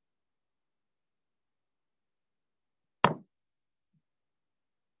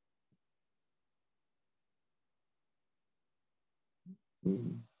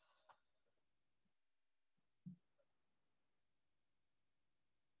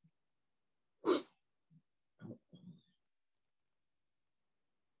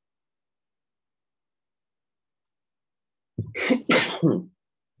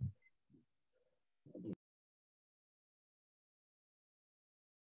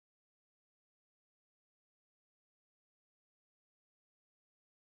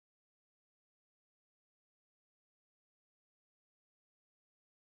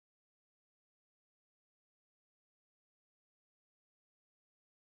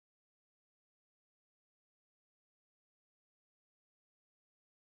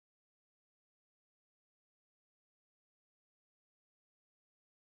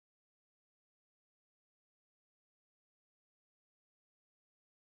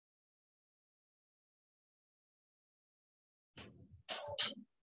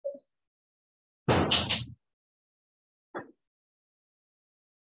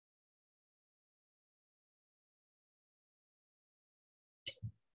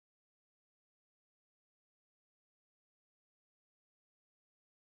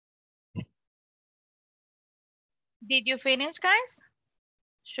 Did you finish, guys?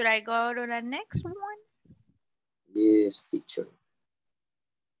 Should I go to the next one? Yes, teacher.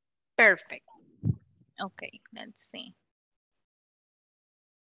 Perfect. Okay, let's see.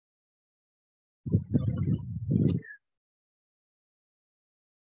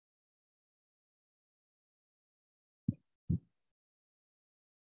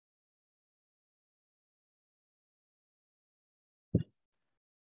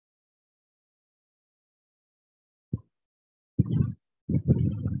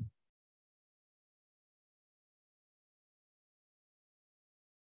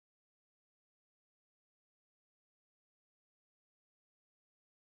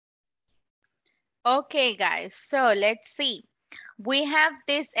 Okay, guys, so let's see. We have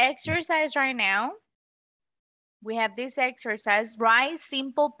this exercise right now. We have this exercise, write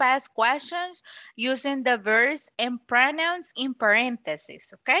simple past questions using the verbs and pronouns in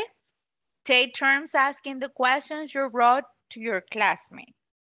parentheses, okay? Take turns asking the questions you wrote to your classmate.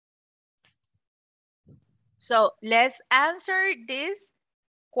 So let's answer this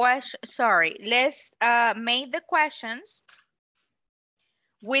question, let's make the questions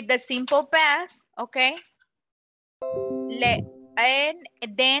with the simple past, okay? And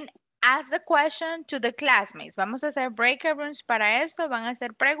then ask the question to the classmates. Vamos a hacer breakout rooms para esto, van a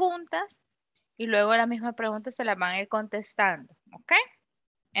hacer preguntas y luego las mismas preguntas se las van a ir contestando, ¿ok?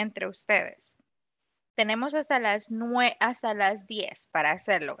 Entre ustedes. Tenemos hasta las 9, hasta las 10 para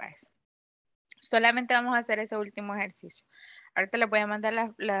hacerlo, guys. Solamente vamos a hacer ese último ejercicio. Ahorita les voy a mandar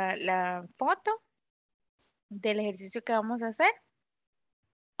la foto del ejercicio que vamos a hacer.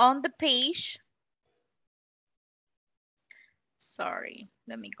 On the page. Sorry,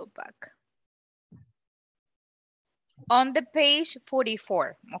 let me go back. On the page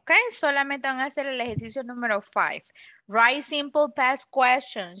 44, ¿ok? Solamente van a hacer el ejercicio número 5. Write simple past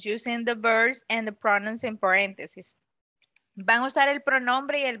questions using the verbs and the pronouns en paréntesis. Van a usar el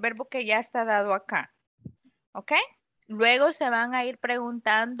pronombre y el verbo que ya está dado acá, ¿ok? Luego se van a ir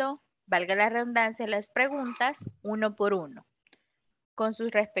preguntando, valga la redundancia, las preguntas uno por uno, con sus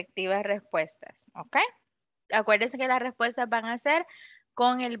respectivas respuestas, ¿ok? Acuérdense que las respuestas van a ser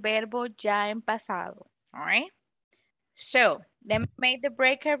con el verbo ya en pasado, all right? So, let me make the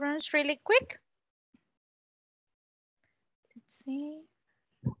breakout rooms really quick. Let's see.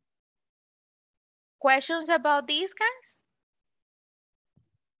 Questions about these guys?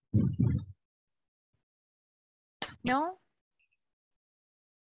 No?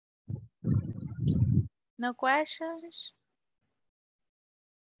 No questions?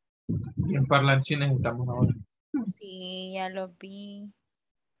 En parlanchines estamos ahora. Sí, ya lo vi.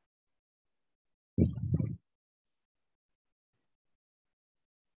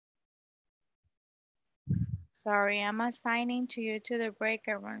 Sorry, I'm assigning to you to the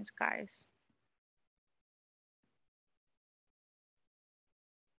breakout rooms, guys.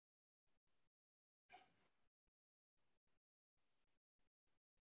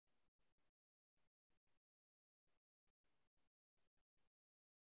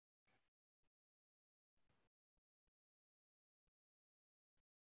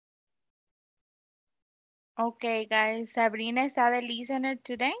 Okay, guys. Sabrina, ¿está de listener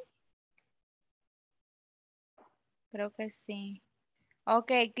today? Creo que sí.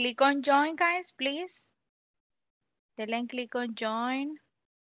 Okay, click on join, guys, please. Denle en click on join.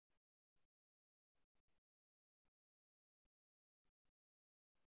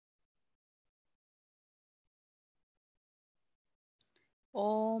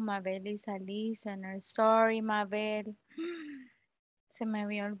 Oh, Mabel is a listener. Sorry, Mabel. Se me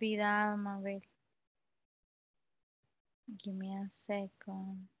había olvidado, Mabel. Give me a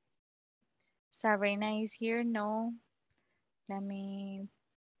second. Sabrina is here? No. Let me...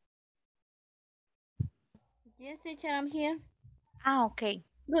 Yes, teacher, I'm here. Ah, okay.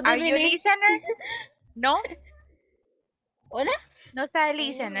 Good Are you a evening. listener? No? Hola? No está de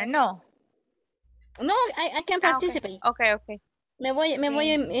listener, no. No, I can participate. Okay, okay. Me voy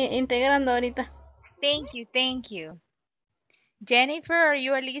integrando ahorita. Thank you, thank you. Jennifer, are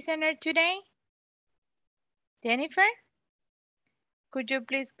you a listener today? Jennifer? Could you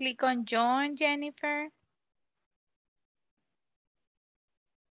please click on join, Jennifer?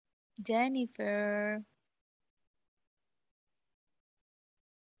 Jennifer.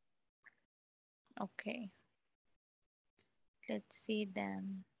 Okay. Let's see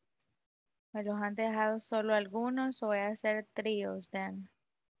then. ¿Me los han dejado solo algunos o voy a hacer tríos then?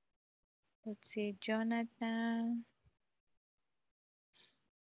 Let's see, Jonathan.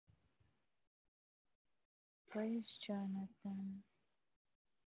 Where is Jonathan?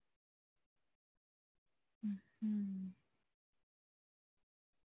 Mhm.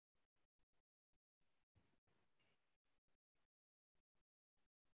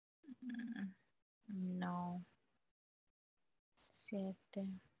 No.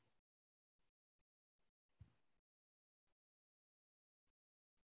 7.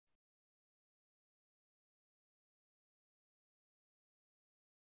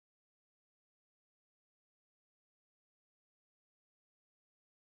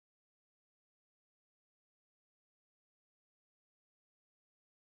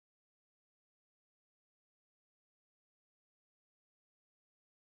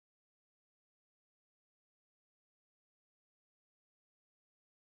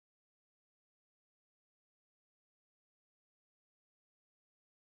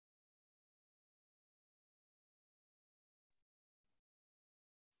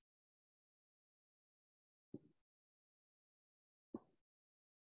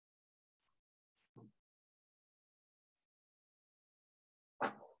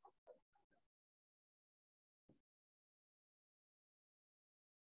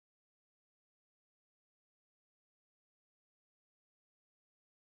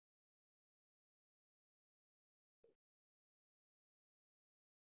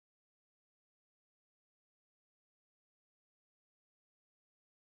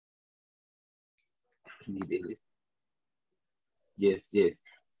 Yes, yes.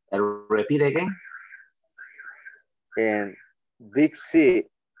 Repeat again. And Dixie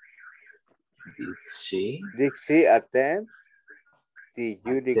attend the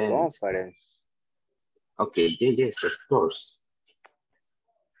Judy conference. Okay, yes, of course.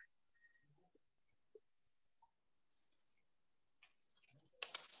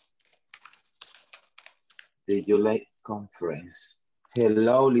 the July conference.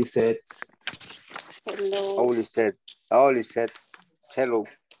 Hello, Lisette. Hello. Oh, Lisette. Oh, Lisette. Hello.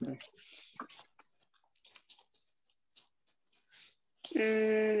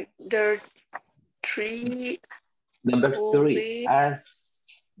 There are three. Number Only. 3. As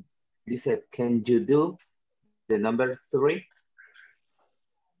Lisette, can you do the number 3?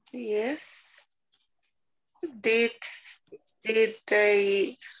 Yes. Did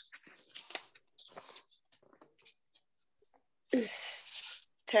they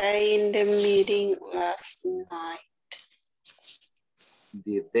stay in the meeting last night?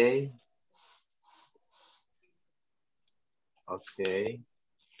 Did they? Okay.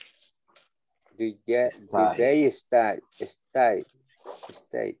 Did they stay?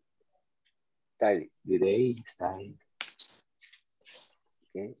 Did they stay?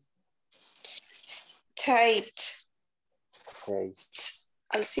 Okay. Stayed.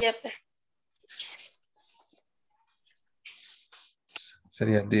 Al cierre.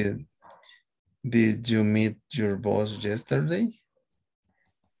 Sería, did you meet your boss yesterday?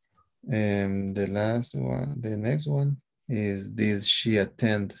 The next one is, did she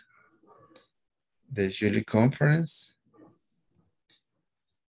attend the Julie conference?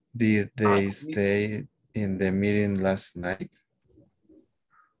 Did they stay in the meeting last night?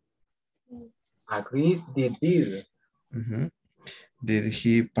 Agreed, they did. Did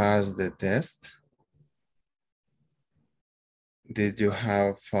he pass the test? Did you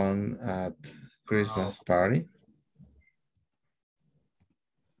have fun at Christmas party?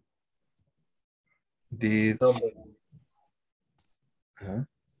 Did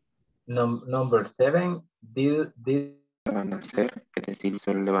Number 7, did van a hacer, es decir,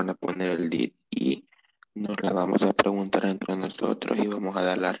 solo le van a poner el did y nos la vamos a preguntar entre nosotros y vamos a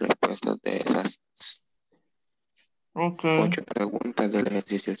dar las respuestas de esas 8 preguntas del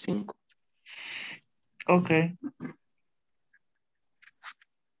ejercicio 5. Ok.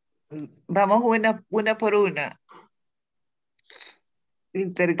 Vamos una por una,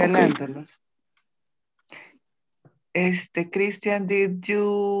 intercalándolos. Christian, did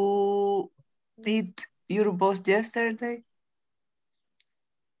you meet your boss yesterday?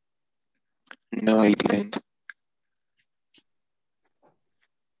 No, I didn't.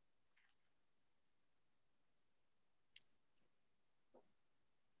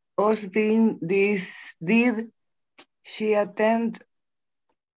 Osbin, did she attend?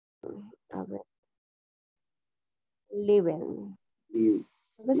 A ver. Liven.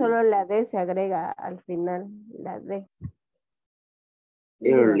 Solo la D se agrega al final, la D.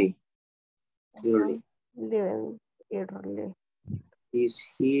 Early. Liven. Early. Is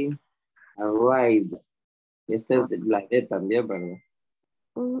he arrived? Esta es la D también, ¿verdad?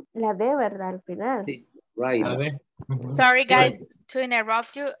 La D, ¿verdad? Al final. Sí, right. Sorry, guys, to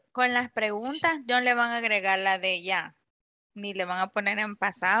interrupt you. Con las preguntas no le van a agregar la D ya. Ni le van a poner en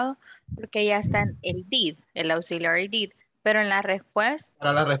pasado, porque ya está en el did, el auxiliary did. Pero en la respuesta.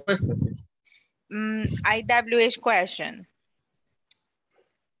 Para la respuesta, sí. Hay WH question.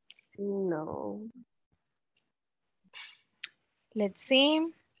 No. Let's see.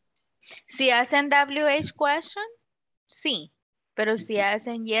 Si hacen WH question, sí. Pero si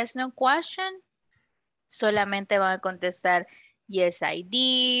hacen yes, no question, solamente van a contestar yes, I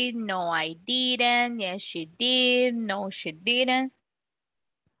did, no, I didn't, yes, she did, no, she didn't.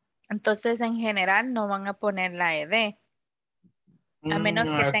 Entonces, en general, no van a poner la ED. A menos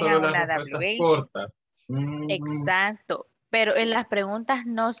que tengan una WH. Exacto. Pero en las preguntas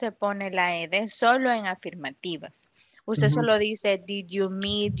no se pone la ED, solo en afirmativas. Usted solo dice, did you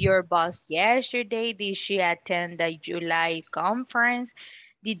meet your boss yesterday? Did she attend the July conference?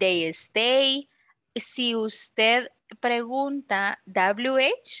 Did they stay? Si usted pregunta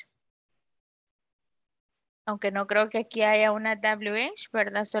WH, aunque no creo que aquí haya una WH,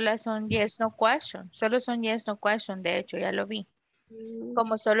 ¿verdad? Solo son yes, no question. Solo son yes, no question, de hecho, ya lo vi.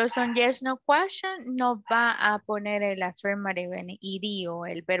 Como solo son yes, no question, no va a poner el affirmative en ed o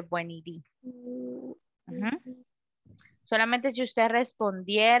el verbo en ed. Solamente si usted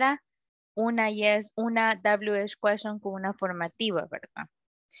respondiera una yes, una WH question con una formativa, ¿verdad?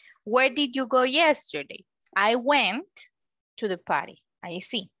 Where did you go yesterday? I went to the party. Ahí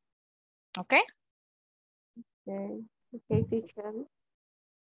sí. ¿Ok? Ok, teacher.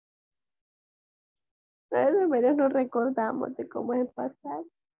 Pero menos nos recordamos de cómo es pasar.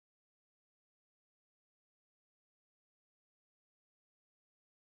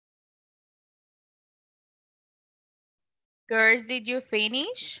 Girls, did you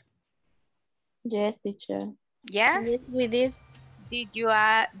finish? Yes, teacher. Yes? Yes, we did. Did you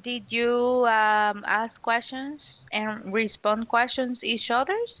ask questions and respond questions each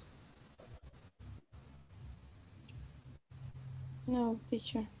other? No,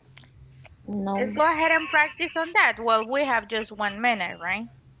 teacher. Let's go ahead and practice on that. Well, we have just 1 minute, right?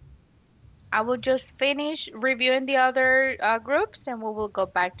 I will just finish reviewing the other groups and we will go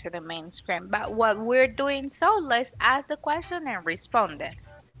back to the main screen. But what we're doing, so let's ask the question and respond it.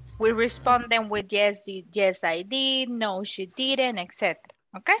 We respond them with yes, yes I did, no she didn't, etc.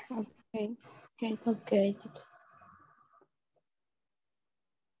 Okay? Okay. Okay. Okay.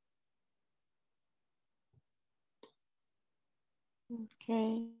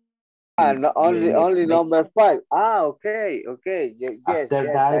 Okay. No, only number 5. Okay, okay. Yes, After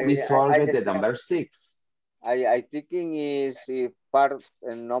yes. that, we solve the number 6. I thinking is part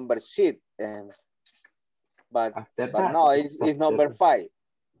number 6, but no, it's number 5.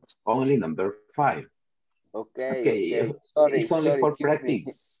 Only number 5. Okay. Sorry, it's only for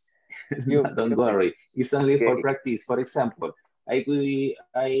practice. Don't worry. It's only for practice. For example, I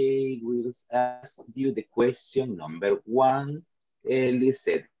will ask you the question number 1.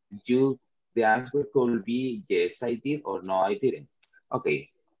 Listen, the answer could be yes, I did, or no, I didn't. Okay.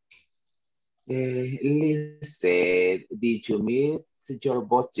 Listen, did you meet your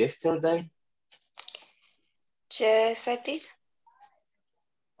boss yesterday? Yes, I did.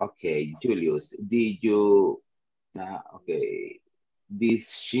 Okay, Julius, did you? Okay, did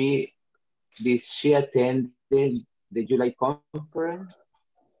she attend the July conference?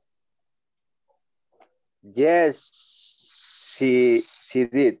 Yes, she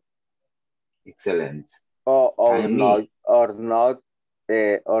did. Excellent. Or not,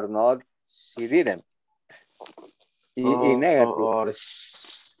 she didn't. In negative.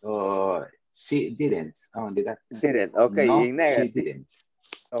 Or she didn't. Only that. Didn't. Okay, no, in negative. she didn't.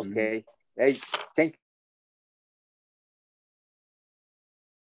 Okay. Hey, thank you.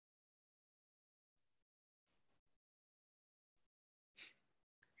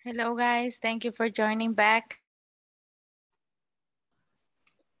 Hello guys, thank you for joining back.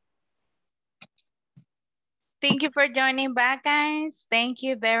 Thank you for joining back, guys. Thank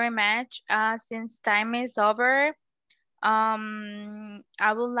you very much. Since time is over,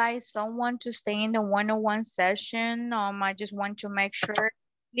 I would like someone to stay in the one-on-one session. I just want to make sure.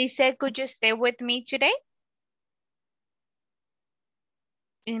 Lisa, could you stay with me today?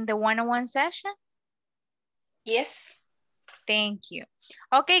 In the one-on-one session? Yes. Thank you.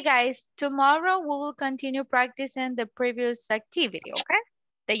 Okay, guys, tomorrow we will continue practicing the previous activity, okay?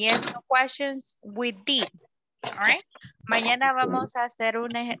 The yes, no questions we did. All right. Mañana vamos a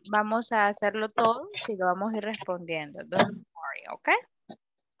hacerlo todo y lo vamos a ir respondiendo. Don't worry, okay?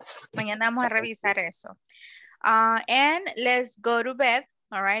 Mañana vamos a revisar eso. And let's go to bed.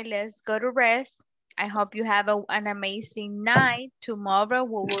 All right, let's go to rest. I hope you have an amazing night. Tomorrow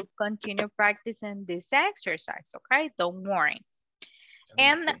we will continue practicing this exercise, okay? Don't worry.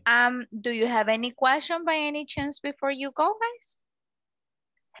 And do you have any question by any chance before you go, guys?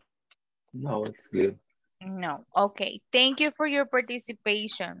 No, it's clear. No. Okay. Thank you for your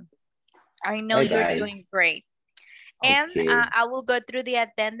participation. I know you're doing great. And I will go through the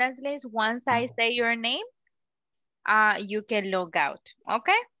attendance list. Once I say your name, you can log out.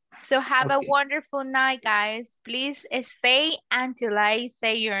 Okay? So have a wonderful night, guys. Please stay until I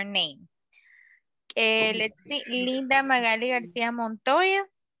say your name. Let's see. Linda Magali García Montoya.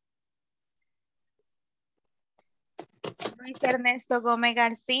 Luis Ernesto Gómez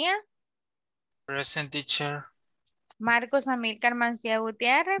García. Present, teacher. Marcos Amílcar Mancía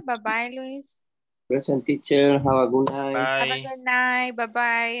Gutiérrez. Bye-bye, Luis. Present, teacher. Have a good night. Bye. Have a good night.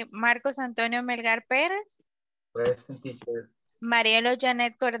 Bye-bye. Marcos Antonio Melgar Pérez. Present, teacher. Marielo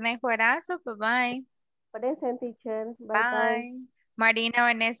Janet Cornejo Erazo. Bye-bye. Present, teacher. Bye. Bye. Marina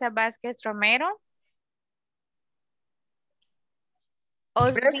Vanessa Vázquez Romero.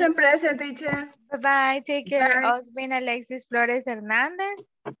 Osvin. Present, teacher. Bye-bye. Take care. Bye. Osvin Alexis Flores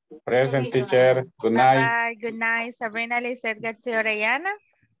Hernández. Present, teacher. Good night. Bye-bye. Good night. Sabrina Lizeth García Orellana.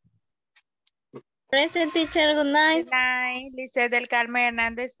 Present, teacher. Good night. Good night. Lizeth del Carmen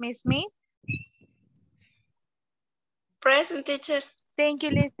Hernández Smith. Present, teacher. Thank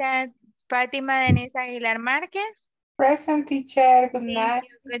you, Lizeth. Fátima Denise Aguilar Márquez. Present, teacher. Good Thank night.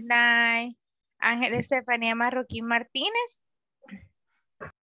 you. Good night. Ángel Estefanía Marroquín Martínez.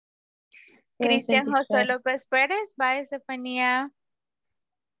 Cristian José López Pérez. Bye, Estefanía.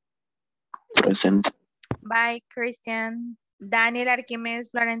 Present. Bye, Christian. Daniel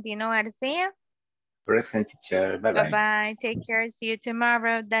Arquímedes Florentino García. Present, teacher. Bye-bye. Bye-bye. Take care. See you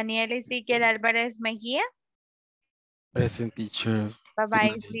tomorrow. Daniel Ezequiel Álvarez Mejía. Present, teacher.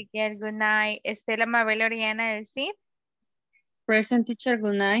 Bye-bye, Ezequiel. Good night. Estela Mabel Oriana del CID. Present, teacher.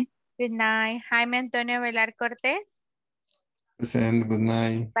 Good night. Good night. Jaime Antonio Velar Cortés. Present, good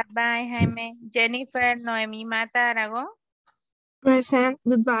night. Bye-bye, Jaime. Jennifer Noemí Mata Aragón. Present.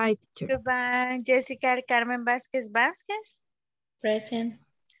 Goodbye, teacher. Goodbye. Jessica Carmen Vázquez Vázquez. Present.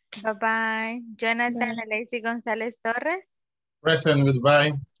 Bye-bye. Jonathan Alexi González Torres. Present,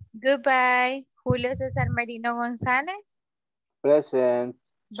 goodbye. Goodbye. Julio César Merino González. Present.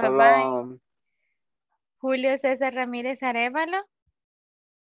 Bye-bye. Shalom. Julio César Ramírez Arevalo.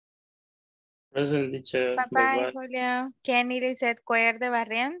 Present, teacher. Bye-bye, Julio. Kenny Lizeth Cuellar de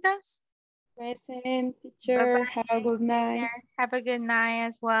Barrientos. Present, teacher. Bye-bye. Have a good night. Have a good night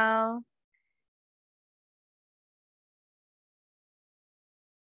as well.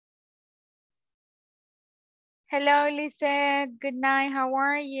 Hello, Lizeth. Good night. How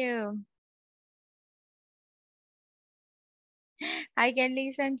are you? I can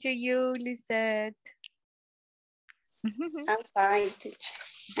listen to you, Lizeth. I'm fine, teacher.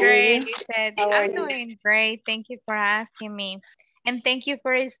 Great, And you? Lizeth. How are I'm you? doing great. Thank you for asking me. And thank you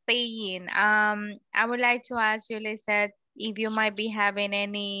for staying. I would like to ask you, Lizeth, if you might be having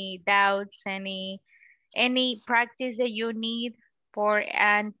any doubts, any practice that you need for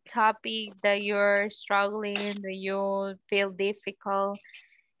a topic that you're struggling, that you feel difficult,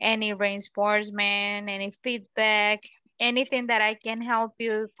 any reinforcement, any feedback, anything that I can help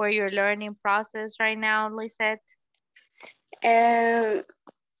you for your learning process right now, Lizeth?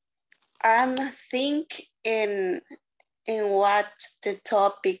 I'm thinking in what the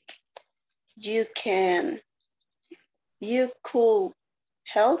topic you could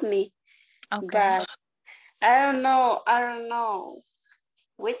help me. Okay. But I don't know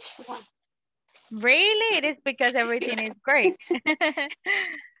which one. Really? It is because everything is great.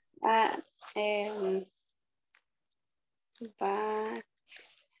 But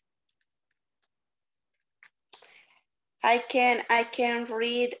I can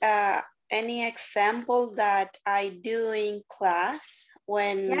read any example that I do in class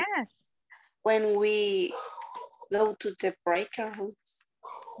when we go to the breakout rooms.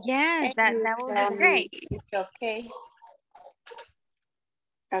 Yes, that would be great. Okay.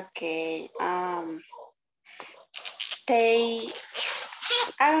 Okay.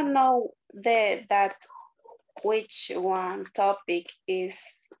 I don't know that which one topic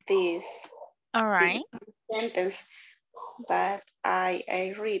is this. All right. Sentence, but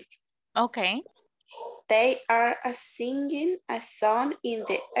I read. Okay. They are singing a song in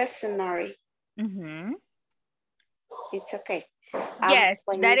the scenery. Mm-hmm. It's okay. Yes,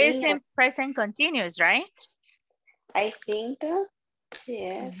 that is in present continuous, right? I think that,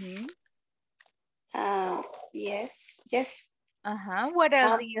 yes. Mm-hmm. Yes. What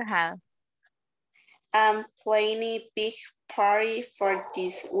else do you have? I'm planning a big party for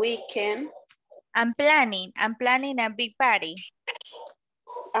this weekend. I'm planning a big party.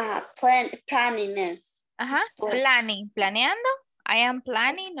 Planning. Planeando. I'm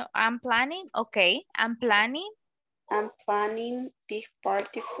planning. Okay. I'm planning big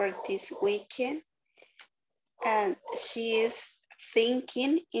party for this weekend. And she is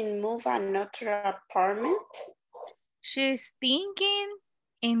thinking in move another apartment. She's thinking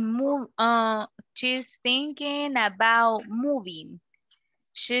about moving.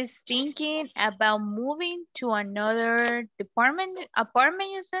 She's thinking about moving to another apartment,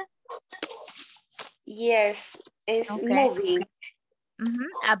 you said? Yes, it's moving.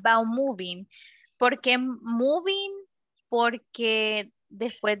 About moving. ¿Por qué moving? Porque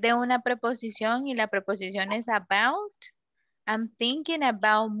después de una preposición y la preposición es about, I'm thinking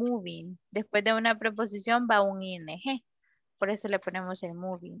about moving. Después de una preposición va un ing. Por eso le ponemos el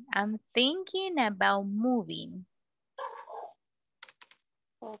moving. I'm thinking about moving.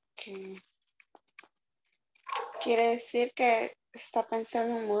 Ok. Quiere decir que está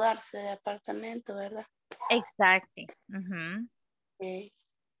pensando en mudarse de apartamento, ¿verdad? Exactly. Okay.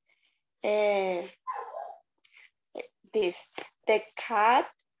 The cat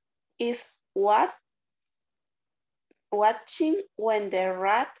is watching when the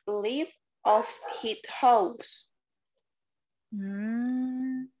rat leaves of his house.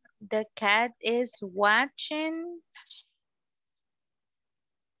 The cat is watching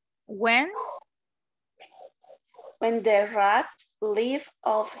when the rat leaves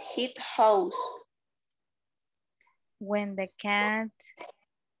of his house. When the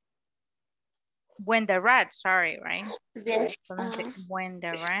rat, sorry, right? Yes. When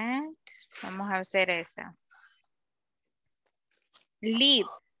the rat, vamos a hacer esta.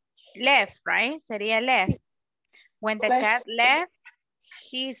 Left, right? Sería left. When the cat left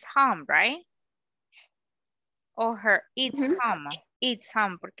his home, right? Or its home,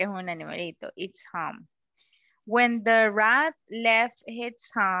 porque es un animalito, its home. When the rat left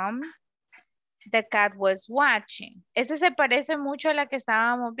its home, the cat was watching. Ese se parece mucho a la que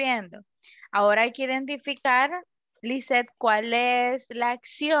estábamos viendo. Ahora hay que identificar Lizeth, ¿cuál es la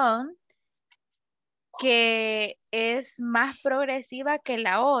acción que es más progresiva que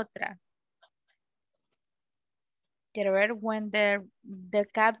la otra? Quiero ver, when the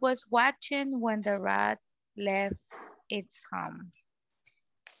cat was watching, when the rat left its home.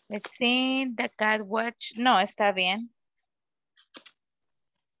 Let's see, the cat watched, no, está bien.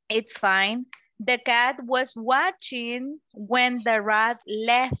 It's fine. The cat was watching when the rat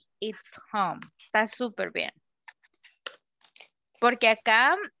left its home. Está súper bien. Porque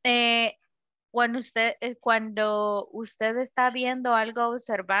acá, cuando usted está viendo algo,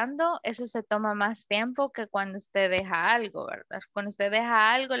 observando, eso se toma más tiempo que cuando usted deja algo, ¿verdad? Cuando usted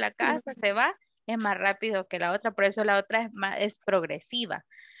deja algo, la casa se va, es más rápido que la otra, por eso la otra es progresiva.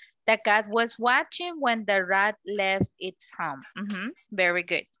 The cat was watching when the rat left its home. Very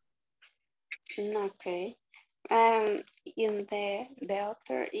good. Okay. In the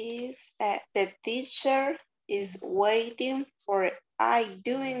author is the teacher is waiting for I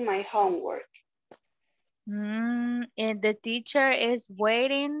doing my homework. And the teacher is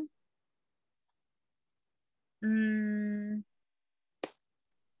waiting.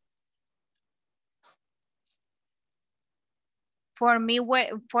 For me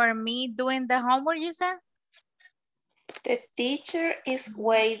doing the homework, you said? The teacher is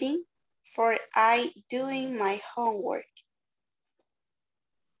waiting for I doing my homework.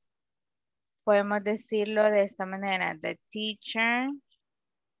 Podemos decirlo de esta manera. The teacher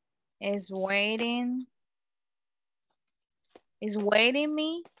is waiting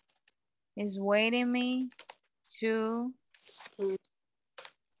me to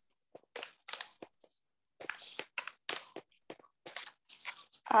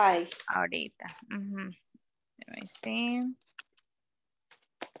ahorita. Let me see.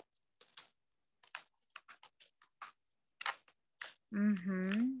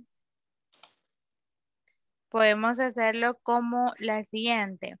 Podemos hacerlo como la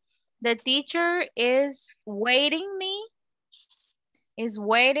siguiente. The teacher is waiting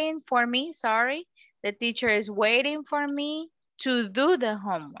for me, sorry. The teacher is waiting for me to do the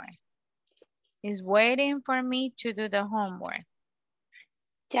homework. Is waiting for me to do the homework.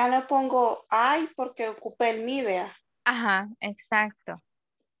 Ya no pongo I porque ocupé el mi, vea. Ajá, exacto.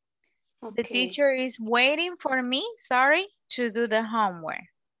 Okay. The teacher is waiting for me, sorry, to do the homework.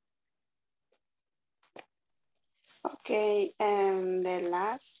 Okay, and the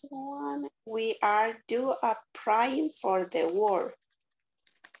last one, we are applying for the work.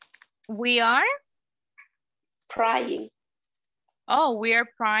 We are? Applying. Oh, we are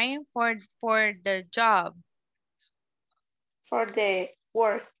applying for the job. For the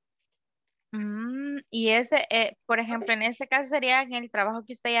work. Y ese, por ejemplo, en este caso sería en el trabajo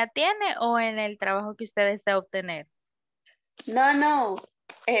que usted ya tiene o en el trabajo que usted desea obtener. No.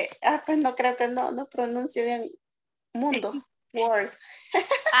 Pues no creo que no pronuncio bien. Mundo. World.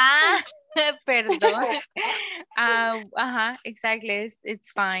 Perdón. Exactly.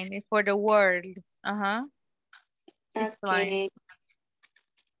 It's fine. It's for the world. It's okay.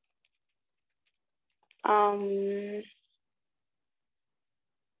 Fine.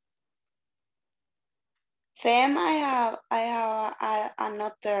 Then I have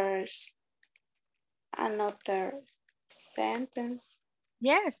another sentence.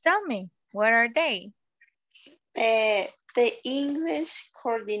 Yes, tell me. What are they? The English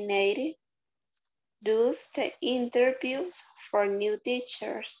coordinator does the interviews for new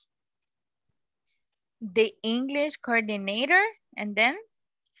teachers. The English coordinator, and then?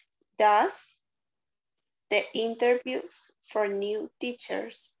 Does the interviews for new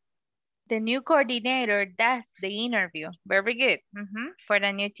teachers. The new coordinator does the interview. Very good. For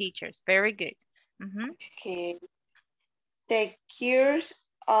the new teachers. Very good. Okay. The cures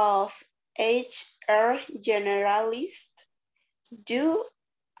of HR generalists do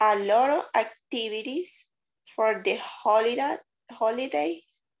a lot of activities for the holidays. For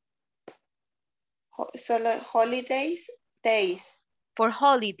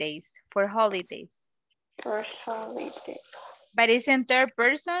holidays. But isn't third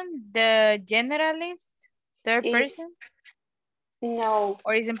person the generalist? Third person? No.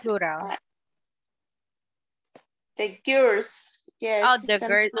 Or is it plural? The girls. Yes. Oh, the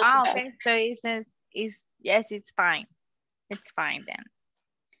girls. Oh, okay. So it says, yes, it's fine. It's fine then.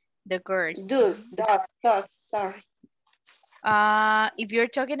 The girls. Does, sorry. If you're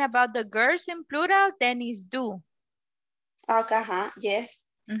talking about the girls in plural, then it's do. Okay, yes.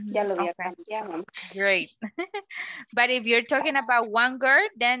 Ya lo había cambiado. Great. But if you're talking about one girl,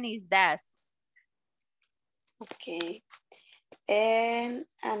 then it's does. Okay. And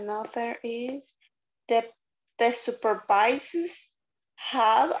another is the supervisors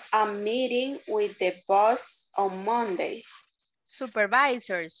have a meeting with the boss on Monday.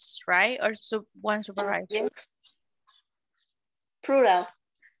 Supervisors, right? Or one supervisor? Yeah. Plural.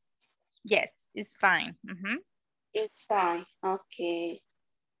 Yes, it's fine. It's fine. Okay.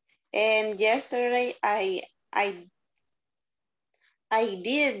 And yesterday I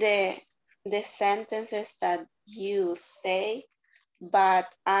did the sentences that you say,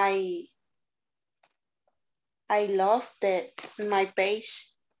 but I lost my page.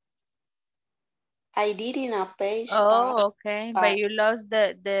 I did in a page. Oh, okay. But you lost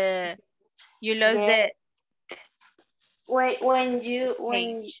the when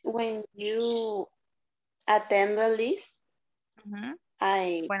you attend the list,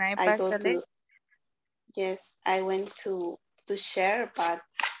 I go to list? Yes, I went to share, but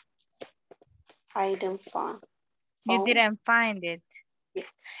I didn't find. You didn't find it. Yeah.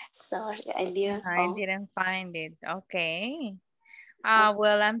 Sorry, I didn't find it. Okay.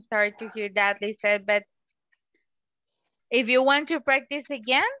 Well, I'm sorry to hear that, Lisa, but if you want to practice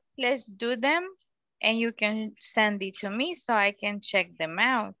again, let's do them and you can send it to me so I can check them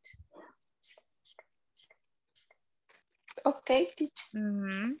out. Okay,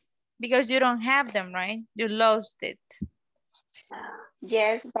 teacher. Because you don't have them, right? You lost it.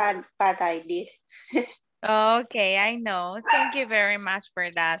 Yes, but I did. Okay, I know. Thank you very much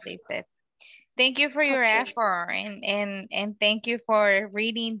for that, Lisa. Thank you for your effort and thank you for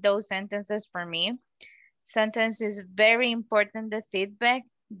reading those sentences for me. Sometimes it's very important, the feedback,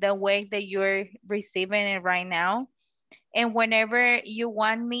 the way that you're receiving it right now. And whenever you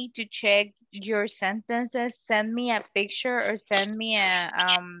want me to check your sentences, send me a picture or send me a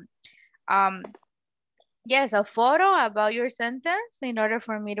photo about your sentence in order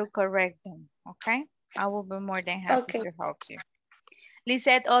for me to correct them, okay? I will be more than happy to help you.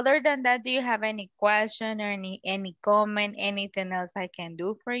 Lisette, other than that, do you have any question or any comment, anything else I can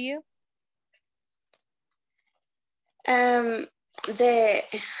do for you? I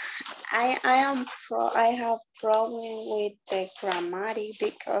have problem with the grammatic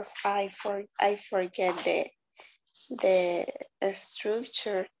because I forget the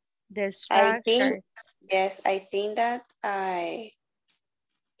structure. The structure. I think that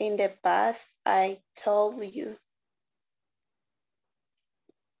in the past I told you.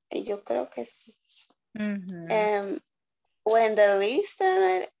 Yo creo que sí. When the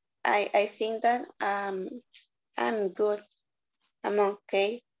listener, I think that I'm good. I'm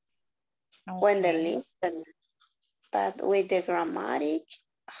okay. When the listener, but with the grammatic.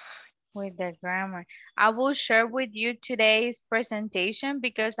 With the grammar. I will share with you today's presentation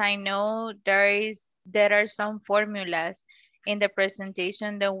because I know there are some formulas in the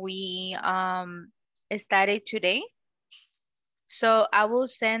presentation that we studied today. So I will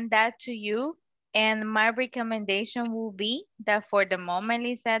send that to you. And my recommendation will be that for the moment,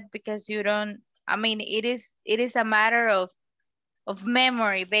 Lisette, because you don't, I mean, it is a matter of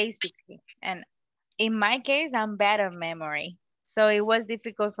memory, basically. And in my case, I'm bad at memory. So it was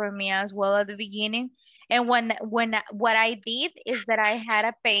difficult for me as well at the beginning. And what I did is that I had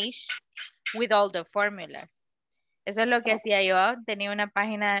a page with all the formulas. Eso es lo que hacía yo. Tenía una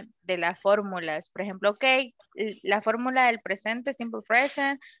página de las fórmulas. Por ejemplo, la fórmula del presente, simple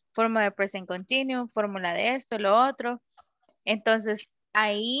present, fórmula del present continuous, fórmula de esto, lo otro. Entonces,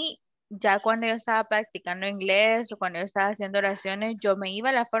 ahí, ya cuando yo estaba practicando inglés o cuando yo estaba haciendo oraciones, yo me iba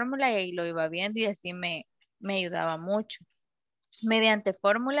a la fórmula y ahí lo iba viendo y así me ayudaba mucho. Mediante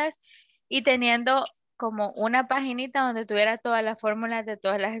fórmulas y teniendo como una paginita donde tuviera todas las fórmulas de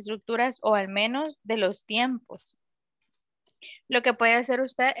todas las estructuras o al menos de los tiempos. Lo que puede hacer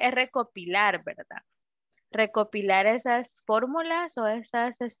usted es recopilar, ¿verdad? Recopilar esas fórmulas o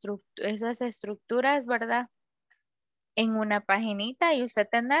esas estructuras, ¿verdad? En una paginita y usted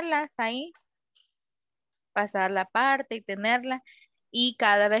tenerlas ahí. Pasar la parte y tenerla. Y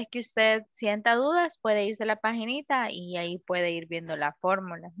cada vez que usted sienta dudas, puede irse a la paginita y ahí puede ir viendo la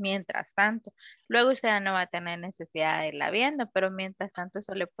fórmula. Mientras tanto, luego usted ya no va a tener necesidad de irla viendo, pero mientras tanto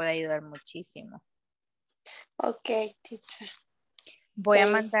eso le puede ayudar muchísimo. Ok, teacher. Voy a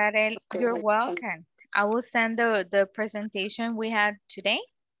mandar you're welcome. I will send the presentation we had today.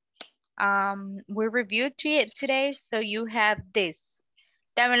 We reviewed it today, so you have this.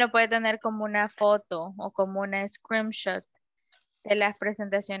 También lo puede tener como una foto o como una screenshot de las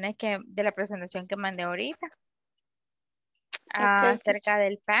presentaciones de la presentación que mandé ahorita. Acerca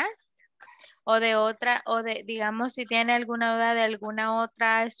del past o de otra, o de, digamos, si tiene alguna duda de alguna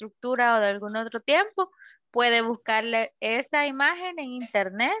otra estructura o de algún otro tiempo, puede buscarle esa imagen en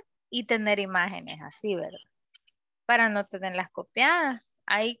internet y tener imágenes así, ¿verdad? Para no tenerlas copiadas.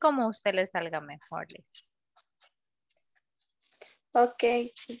 Ahí como a usted le salga mejor. Okay,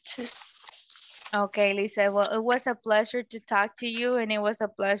 teacher. Okay, Lisa, well, it was a pleasure to talk to you and it was a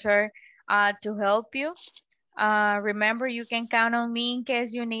pleasure to help you. Remember, you can count on me in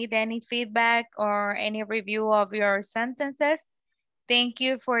case you need any feedback or any review of your sentences. Thank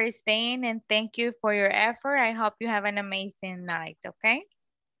you for staying and thank you for your effort. I hope you have an amazing night, okay?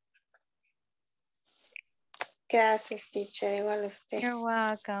 Gracias, teacher. Igual usted. You're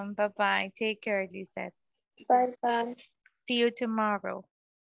welcome. Bye-bye. Take care, Lisa. Bye-bye. See you tomorrow.